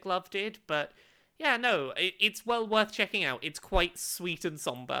Benthic Love did, but yeah, no, it's well worth checking out. It's quite sweet and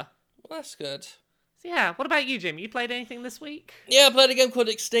somber. Well, that's good. So yeah, what about you, Jim? You played anything this week? Yeah, I played a game called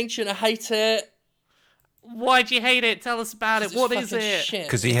Extinction. I hate it. Why'd you hate it? Tell us about it. It's What is fucking it? shit.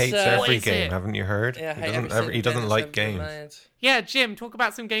 Because he It's, hates What every is game, it? haven't you heard? Yeah, I he hate doesn't, every single he doesn't game like that's ever been games. Yeah, Jim, talk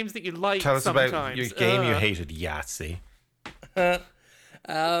about some games that you like Tell us sometimes. about your game you Ugh. hated, Yahtzee. I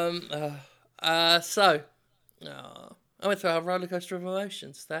went through a roller coaster of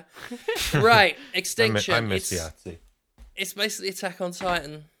emotions there. Right, Extinction. I miss it's, Yahtzee. it's basically Attack on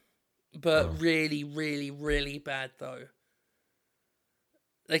Titan, but really, really, really bad though.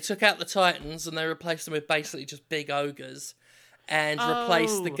 They took out the Titans and they replaced them with basically just big ogres, and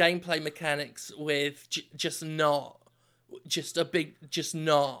replaced the Oh. gameplay mechanics with just not.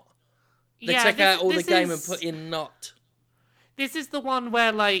 They Yeah, took out all the this game and is- put in not. This is the one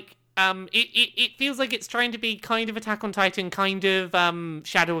where like it feels like it's trying to be kind of Attack on Titan, kind of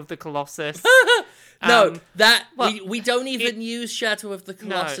Shadow of the Colossus. No, well, we don't even use Shadow of the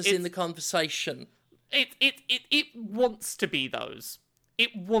Colossus in it's- the conversation. It wants to be those.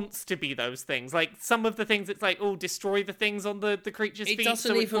 It wants to be those things. Like some of the things, it's like, oh, destroy the things on the creature's It feet doesn't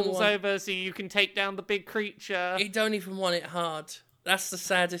so it even falls want- over, so you can take down the big creature. It don't even want it hard. That's the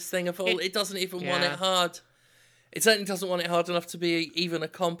saddest thing of all. It doesn't even want Yeah. it hard. It certainly doesn't want it hard enough to be even a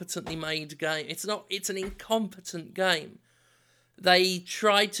competently made game. It's not. It's an incompetent game. They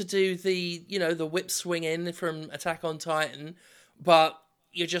tried to do the whip swing in from Attack on Titan, but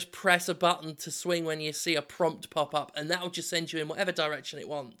you just press a button to swing when you see a prompt pop up, and that'll just send you in whatever direction it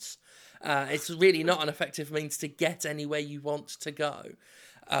wants. It's really not an effective means to get anywhere you want to go.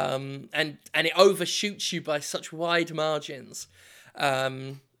 And it overshoots you by such wide margins.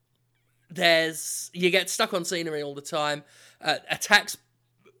 You get stuck on scenery all the time. Attacks,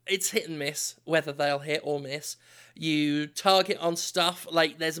 it's hit and miss, whether they'll hit or miss. You target on stuff,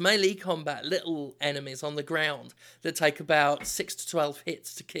 like there's melee combat, little enemies on the ground that take about 6 to 12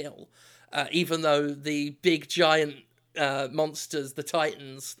 hits to kill. Even though the big giant monsters, the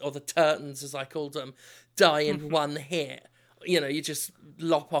Titans, or the Turtons as I called them, die in one hit. You just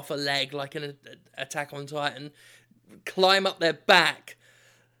lop off a leg like an Attack on Titan, climb up their back,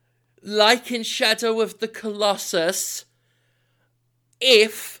 like in Shadow of the Colossus,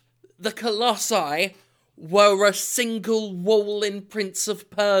 if the Colossi were a single wall in Prince of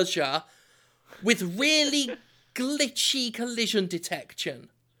Persia with really glitchy collision detection.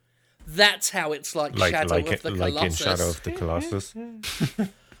 That's how it's like Shadow of the Colossus. Like in Shadow of the Colossus.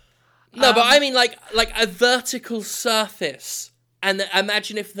 No, but I mean like a vertical surface. And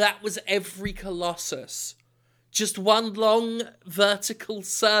imagine if that was every Colossus. Just one long vertical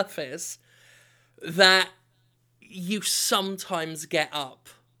surface that you sometimes get up.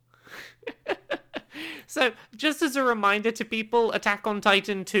 So, just as a reminder to people, Attack on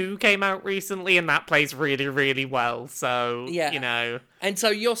Titan 2 came out recently, and that plays really, really well. So, yeah. And so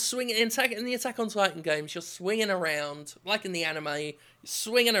you're swinging in the Attack on Titan games. You're swinging around, like in the anime,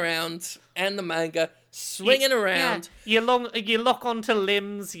 swinging around, and the manga, swinging around. Yeah. You lock onto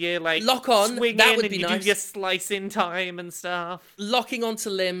limbs. You lock on. Swing that in would and be you nice. do your slicing time and stuff. Locking onto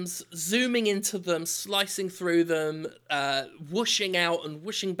limbs, zooming into them, slicing through them, whooshing out and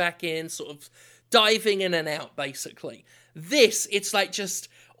whooshing back in, sort of diving in and out, basically. This, it's like just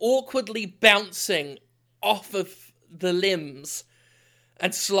awkwardly bouncing off of the limbs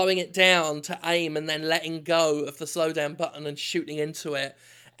and slowing it down to aim and then letting go of the slowdown button and shooting into it.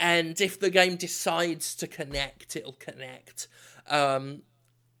 And if the game decides to connect, it'll connect.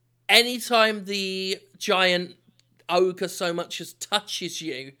 Anytime the giant ogre so much as touches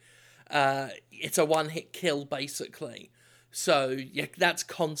you, it's a one-hit kill, basically. So, yeah, that's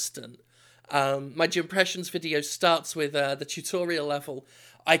constant. My Impressions video starts with the tutorial level.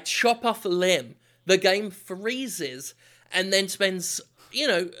 I chop off a limb, the game freezes, and then spends,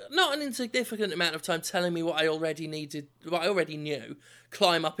 not an insignificant amount of time telling me what I already knew,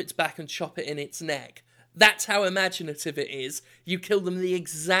 climb up its back and chop it in its neck. That's how imaginative it is. You kill them the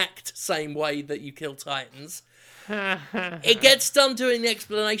exact same way that you kill Titans. It gets done doing the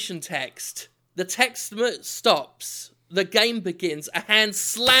explanation text. The text stops. The game begins, a hand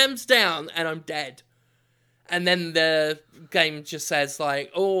slams down, and I'm dead. And then the game just says,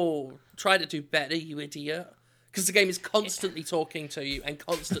 try to do better, you idiot. Because the game is constantly talking to you and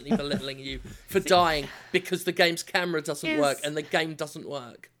constantly belittling you for dying because the game's camera doesn't work and the game doesn't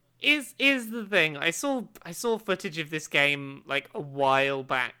work. Is the thing. I saw footage of this game, a while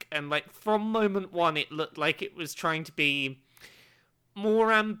back, and, from moment one, it looked like it was trying to be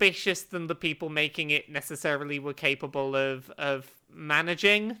more ambitious than the people making it necessarily were capable of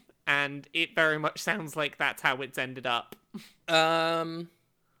managing, and it very much sounds like that's how it's ended up. Well,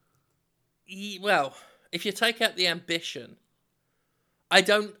 if you take out the ambition,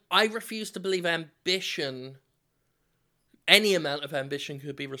 I refuse to believe any amount of ambition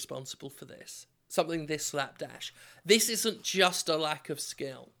could be responsible for this. Something this slapdash. This isn't just a lack of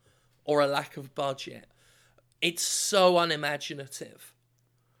skill or a lack of budget. It's so unimaginative.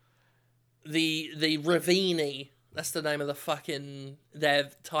 The Ravini, that's the name of their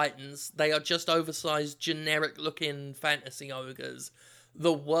Titans. They are just oversized, generic-looking fantasy ogres.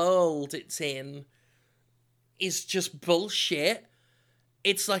 The world it's in is just bullshit.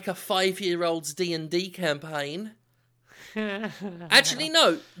 It's like a 5-year-old's D&D campaign. Actually,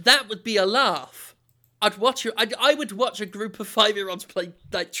 no, that would be a laugh. I would watch a group of 5-year-olds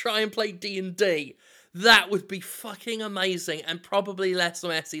try and play D&D. That would be fucking amazing and probably less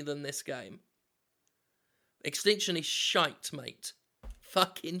messy than this game. Extinction is shite, mate.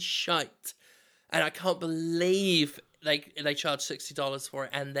 Fucking shite. And I can't believe they charge $60 for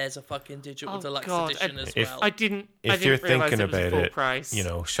it, and there's a fucking digital deluxe edition as well. If you're thinking it was about full it, price.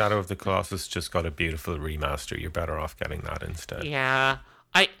 Shadow of the Colossus just got a beautiful remaster. You're better off getting that instead. Yeah,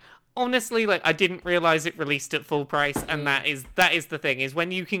 honestly, I didn't realize it released at full price, and that is the thing, is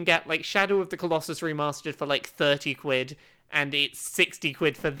when you can get Shadow of the Colossus remastered for 30 quid, and it's 60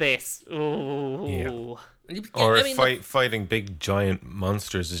 quid for this. Ooh. Yeah. Or fighting big giant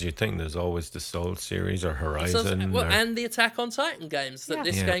monsters as you think. There's always the Soul series or Horizon. And the Attack on Titan games that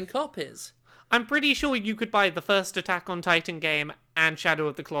this game copies. I'm pretty sure you could buy the first Attack on Titan game and Shadow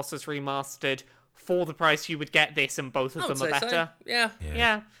of the Colossus Remastered for the price you would get this, and both of them are better. So.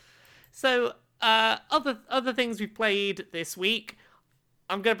 Yeah. So, other things we've played this week.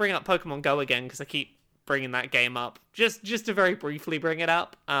 I'm going to bring up Pokemon Go again because I keep bringing that game up. Just to very briefly bring it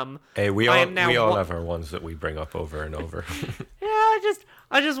up. Hey, we all have our ones that we bring up over and over. Yeah,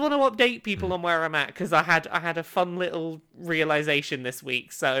 I just want to update people on where I'm at because I had a fun little realization this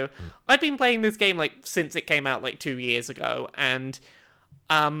week. So I've been playing this game since it came out 2 years ago, and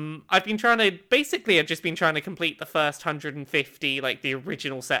I've just been trying to complete the first 150, the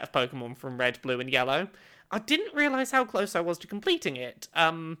original set of Pokemon from Red, Blue, and Yellow. I didn't realize how close I was to completing it.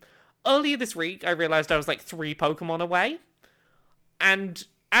 Earlier this week, I realized I was 3 Pokemon away, and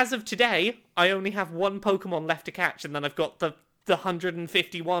as of today, I only have 1 Pokemon left to catch, and then I've got the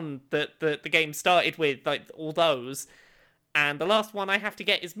 151 that the game started with, all those. And the last one I have to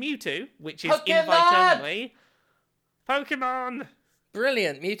get is Mewtwo, which is invite only. Pokemon!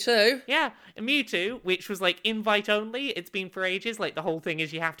 Brilliant, Mewtwo. Yeah, Mewtwo, which was invite only. It's been for ages. The whole thing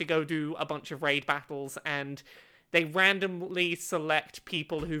is you have to go do a bunch of raid battles, and they randomly select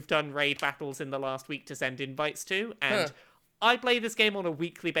people who've done raid battles in the last week to send invites to. And I play this game on a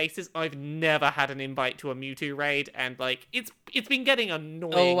weekly basis. I've never had an invite to a Mewtwo raid, and it's been getting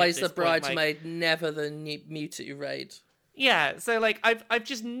annoying. Always at this the bridesmaid, never the Mewtwo raid. Yeah, so I've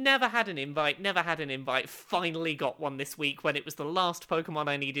just never had an invite. Finally got one this week when it was the last Pokemon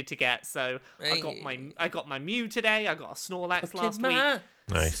I needed to get. So I got my Mew today. I got a Snorlax last week.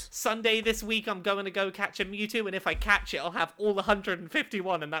 Nice. Sunday this week, I'm going to go catch a Mewtwo, and if I catch it, I'll have all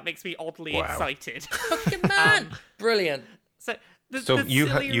 151, and that makes me oddly excited. Pokemon, brilliant. So you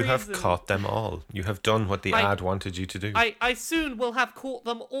have caught them all. You have done what the ad wanted you to do. I soon will have caught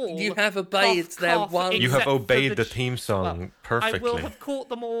them all. You have obeyed their one. You have obeyed the theme song perfectly. I will have caught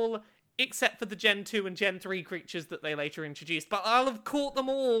them all, except for the Gen 2 and Gen 3 creatures that they later introduced. But I'll have caught them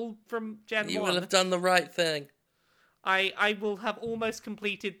all from Gen 1. You will have done the right thing. I will have almost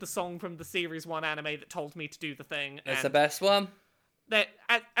completed the song from the Series 1 anime that told me to do the thing. It's the best one. That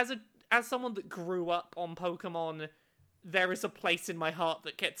as someone that grew up on Pokemon, there is a place in my heart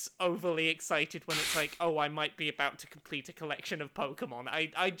that gets overly excited when it's I might be about to complete a collection of Pokemon.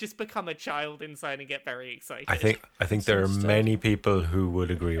 I just become a child inside and get very excited. I think there are many people who would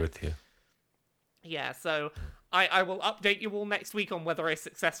agree with you. Yeah, so I will update you all next week on whether I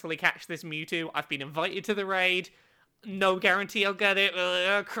successfully catch this Mewtwo. I've been invited to the raid. No guarantee I'll get it.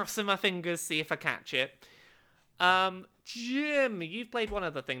 Crossing my fingers, see if I catch it. Jim, you've played one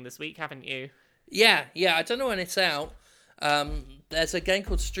other thing this week, haven't you? Yeah. I don't know when it's out. There's a game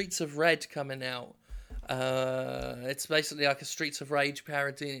called Streets of Rage coming out. It's basically a Streets of Rage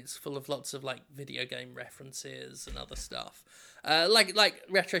parody, and it's full of lots of video game references and other stuff. Like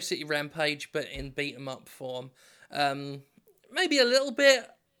Retro City Rampage, but in beat 'em up form. Maybe a little bit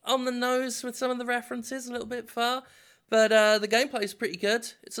on the nose with some of the references, a little bit far, but the gameplay is pretty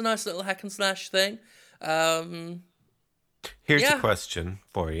good. It's a nice little hack and slash thing. Here's a question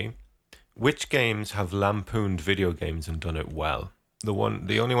for you. Which games have lampooned video games and done it well?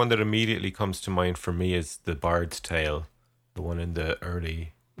 The only one that immediately comes to mind for me is The Bard's Tale, the one in the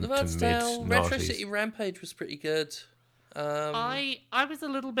early to mid-noughties. Retro City Rampage was pretty good. I was a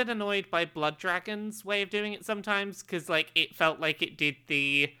little bit annoyed by Blood Dragon's way of doing it sometimes, because it felt like it did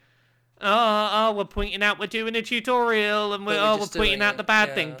the we're pointing out we're doing a tutorial, and we're pointing out the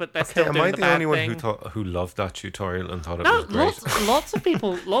bad thing, but they're still doing the bad thing. Am I the only one who loved that tutorial and thought it was great?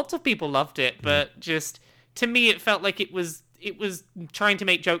 Lots of people loved it, but just to me it felt like it was trying to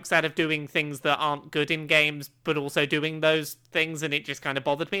make jokes out of doing things that aren't good in games, but also doing those things, and it just kind of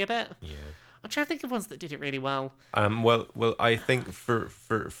bothered me a bit. Yeah. I'm trying to think of ones that did it really well. Well, I think for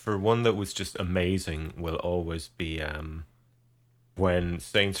one that was just amazing will always be when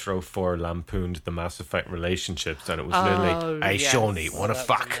Saints Row 4 lampooned the Mass Effect relationships, and it was literally, "Hey, yes. Shawnee, wanna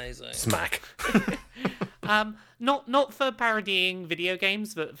fuck?" Amazing. Smack. Not for parodying video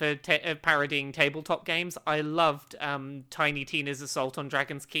games, but for parodying tabletop games. I loved Tiny Tina's Assault on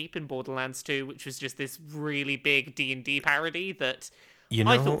Dragon's Keep in Borderlands 2, which was just this really big D&D parody that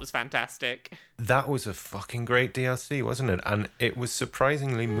I thought was fantastic. That was a fucking great DLC, wasn't it? And it was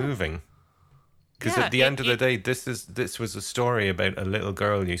surprisingly moving. Because at the end of the day, this was a story about a little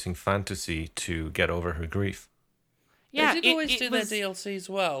girl using fantasy to get over her grief. Yeah, they did always do their DLCs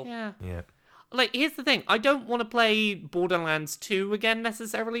well. Yeah. Here's the thing. I don't want to play Borderlands 2 again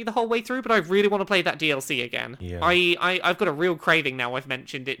necessarily the whole way through, but I really want to play that DLC again. Yeah. I've got a real craving now I've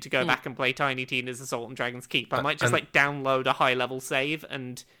mentioned it to go back and play Tiny Tina's Assault on Dragon's Keep. I might just download a high-level save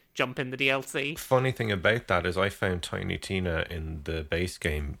and jump in the DLC. Funny thing about that is I found Tiny Tina in the base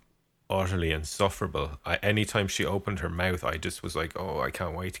game utterly insufferable. Anytime she opened her mouth, I just was like, "Oh, I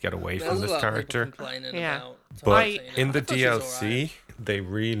can't wait to get away There's from a this lot of people character." complaining Yeah. about But Tina. in the I thought she was DLC,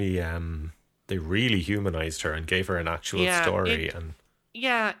 alright. they really humanized her and gave her an actual Yeah, story. And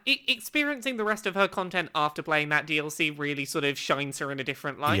Yeah, experiencing the rest of her content after playing that DLC really sort of shines her in a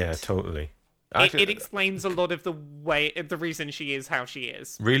different light. yeah, totally. It explains a lot of the reason she is how she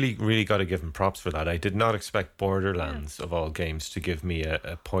is. Really, really got to give him props for that. I did not expect Borderlands, of all games, to give me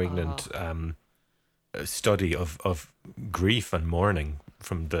a poignant study of grief and mourning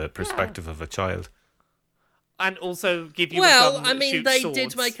from the perspective of a child. And also give you a Well, gun I that mean, shoots they swords.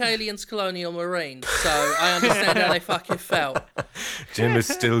 did make aliens colonial marines, so I understand how they fucking felt. Jim is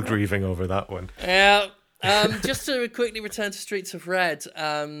still grieving over that one. Yeah. Just to quickly return to Streets of Red,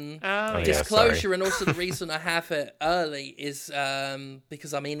 Oh, yeah. disclosure, sorry. and also the reason I have it early is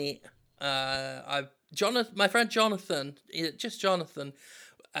because I'm in it. My friend Jonathan, just Jonathan,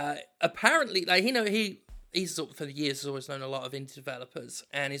 apparently, like he's for years has always known a lot of indie developers,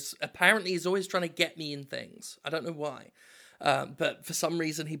 and he's always trying to get me in things. I don't know why, but for some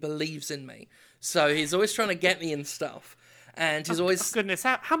reason he believes in me, so he's always trying to get me in stuff. And he's always Goodness,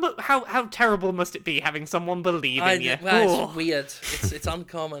 how terrible must it be having someone believe in you? well, it's weird. It's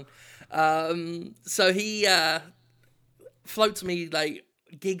uncommon. So he floats me like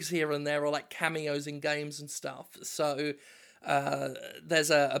gigs here and there, or like cameos in games and stuff. So there's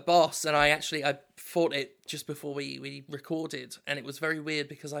a boss, and I fought it just before we recorded, and it was very weird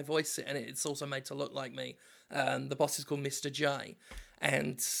because I voice it, and it's also made to look like me. The boss is called Mr. J,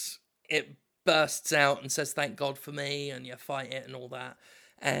 and it bursts out and says thank God for me, and you fight it and all that,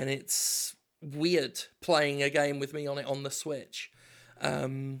 and it's weird playing a game with me on it on the Switch,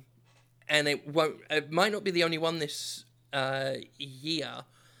 and it might not be the only one this year,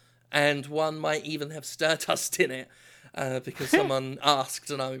 and one might even have Stardust in it, because someone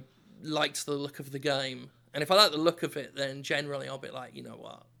asked and I liked the look of the game, and if I like the look of it, then generally I'll be like, you know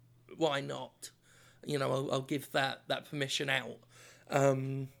what, why not, I'll give that permission out.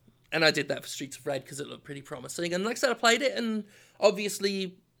 And I did that for Streets of Red because it looked pretty promising. And like I said, I played it, and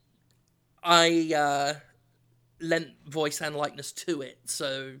obviously I lent voice and likeness to it.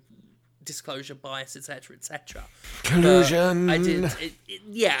 So disclosure, bias, etc., etc. Collusion! I did,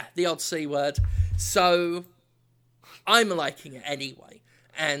 the odd C word. So I'm liking it anyway.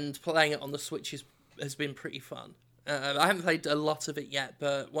 And playing it on the Switch has been pretty fun. I haven't played a lot of it yet,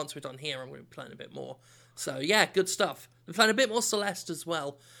 but once we're done here, I'm going to be playing a bit more. So yeah, good stuff. I'm playing a bit more Celeste as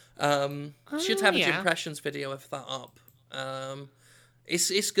well. Should have a yeah. impressions video of that up.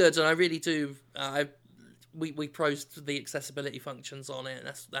 It's good, and I really do. We prosed the accessibility functions on it,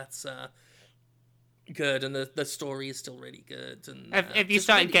 and that's good, and the story is still really good. And Have you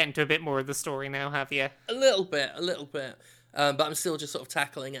started getting to a bit more of the story now? Have you? a little bit, but I'm still just sort of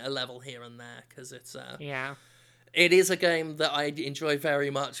tackling it a level here and there because it's Yeah. it is a game that I enjoy very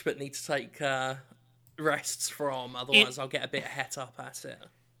much, but need to take rests from. Otherwise, I'll get a bit het up at it.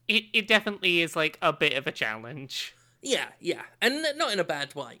 It definitely is like a bit of a challenge. Yeah, and not in a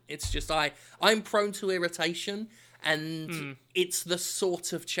bad way. It's just I'm prone to irritation, and it's the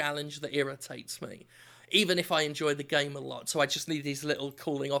sort of challenge that irritates me, even if I enjoy the game a lot. So I just need these little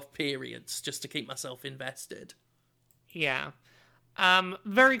cooling off periods just to keep myself invested. Yeah.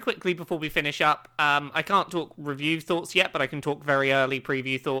 Very quickly before we finish up, I can't talk review thoughts yet, but I can talk very early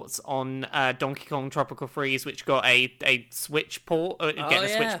preview thoughts on Donkey Kong Tropical Freeze, which got a Switch port.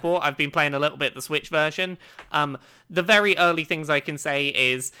 Switch port. I've been playing a little bit the Switch version. The very early things I can say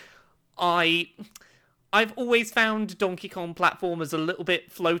is I've always found Donkey Kong platformers a little bit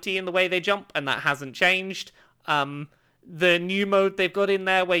floaty in the way they jump, and that hasn't changed. The new mode they've got in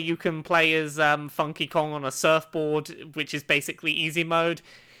there where you can play as Funky Kong on a surfboard, which is basically easy mode,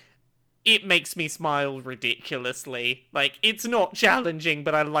 it makes me smile ridiculously. Like, it's not challenging,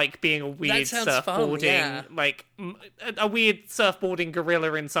 but I like being a weird surfboarding, a weird surfboarding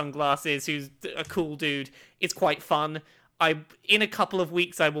gorilla in sunglasses who's a cool dude. It's quite fun. In a couple of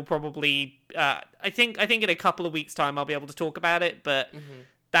weeks I will probably I think in a couple of weeks' time I'll be able to talk about it, but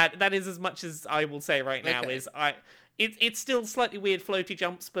that is as much as I will say right now. Okay. It's still slightly weird floaty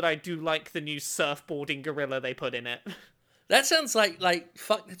jumps, but I do like the new surfboarding gorilla they put in it. That sounds like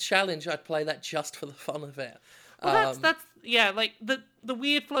fuck the challenge. I'd play that just for the fun of it. Well, that's like the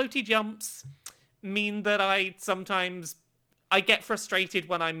weird floaty jumps mean that I get frustrated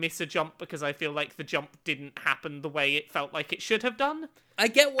when I miss a jump because I feel like the jump didn't happen the way it felt like it should have done. I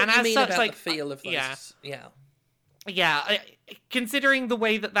get what you mean such, about the feel of those. Yeah. Yeah, considering the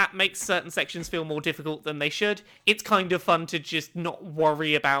way that makes certain sections feel more difficult than they should, it's kind of fun to just not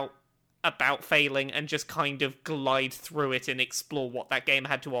worry about about failing and just kind of glide through it and explore what that game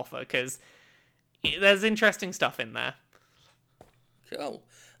had to offer, because there's interesting stuff in there. Cool.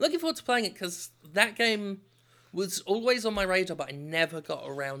 Looking forward to playing it, because that game was always on my radar, but I never got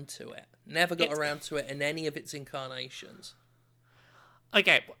around to it. Never got around to it in any of its incarnations.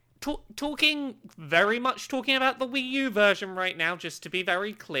 Okay, talking about the Wii U version right now, just to be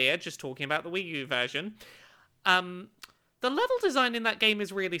very clear, just talking about the Wii U version. The level design in that game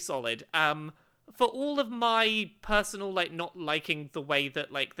is really solid. For all of my personal, not liking the way that,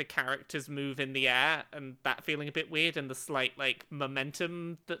 the characters move in the air, and that feeling a bit weird, and the slight,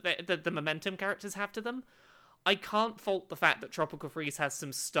 momentum that the momentum characters have to them, I can't fault the fact that Tropical Freeze has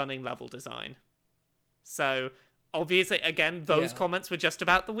some stunning level design. So, obviously, again, those comments were just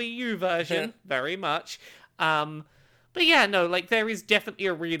about the Wii U version, very much. But yeah, no, there is definitely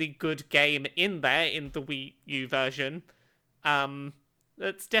a really good game in there, in the Wii U version.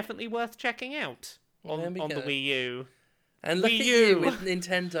 That's definitely worth checking out on the Wii U. And look at you with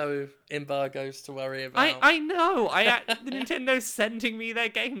Nintendo embargoes to worry about. I know. Nintendo's sending me their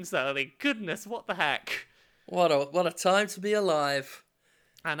games early. Goodness, what the heck? What a time to be alive.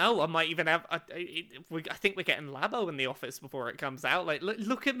 I know. I might even have. I think we're getting Labo in the office before it comes out.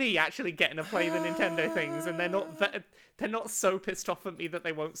 Look at me actually getting to play the Nintendo things, and they're not so pissed off at me that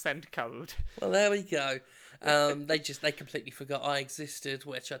they won't send code. Well, there we go. They completely forgot I existed,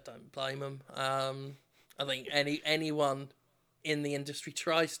 which I don't blame them. I think anyone in the industry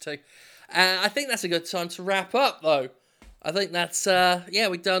tries to. I think that's a good time to wrap up, though. I think that's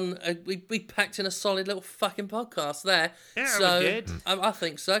we've done. We packed in a solid little fucking podcast there. Yeah, so, we did. I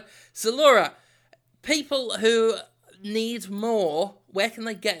think so. So, Laura, people who need more, where can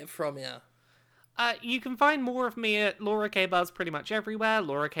they get it from you? You can find more of me at Laura K Buzz pretty much everywhere.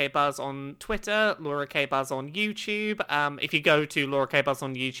 Laura K Buzz on Twitter, Laura K Buzz on YouTube. If you go to Laura K Buzz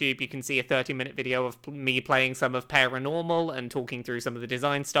on YouTube, you can see a 30-minute video of me playing some of Paranormal and talking through some of the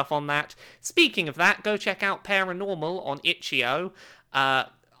design stuff on that. Speaking of that, go check out Paranormal on Itch.io.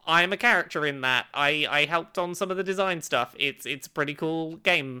 I'm a character in that. I helped on some of the design stuff. It's a pretty cool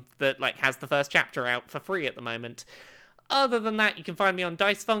game that has the first chapter out for free at the moment. Other than that, you can find me on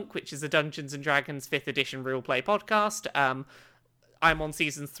Dice Funk, which is a Dungeons & Dragons 5th edition real play podcast. I'm on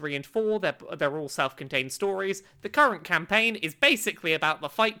seasons 3 and 4. They're all self-contained stories. The current campaign is basically about the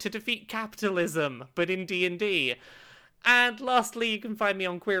fight to defeat capitalism, but in D&D. And lastly, you can find me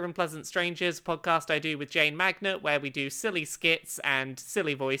on Queer and Pleasant Strangers, a podcast I do with Jane Magnet, where we do silly skits and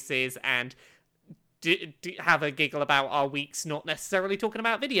silly voices and have a giggle about our weeks, not necessarily talking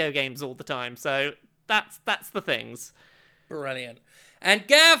about video games all the time. So that's the things. Brilliant. And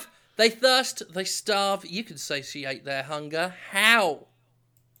Gav, they thirst, they starve, you can satiate their hunger. How?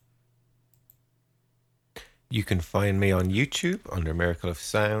 You can find me on YouTube under Miracle of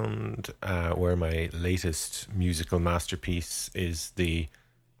Sound, where my latest musical masterpiece is the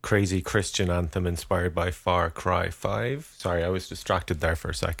crazy Christian anthem inspired by Far Cry 5. Sorry, I was distracted there for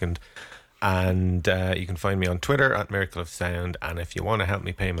a second. And you can find me on Twitter at Miracle of Sound. And if you want to help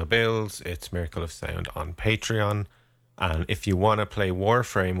me pay my bills, it's Miracle of Sound on Patreon. And if you want to play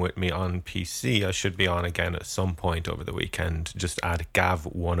Warframe with me on PC, I should be on again at some point over the weekend. Just add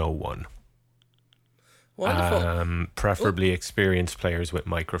Gav101. Wonderful. Preferably experienced players with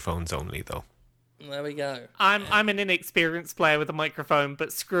microphones only, though. There we go. I'm an inexperienced player with a microphone,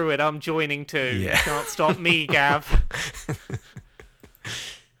 but screw it, I'm joining too. Yeah. You can't stop me, Gav.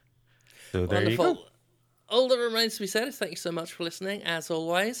 So there Wonderful. you go. All that remains to be said is thank you so much for listening. As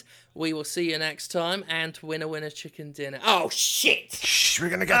always, we will see you next time. And winner, winner, chicken dinner. Oh, shit! Shh, we're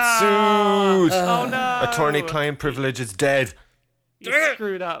going to get sued! Oh, no! Attorney-client privilege is dead. You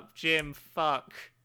screwed up, Jim. Fuck.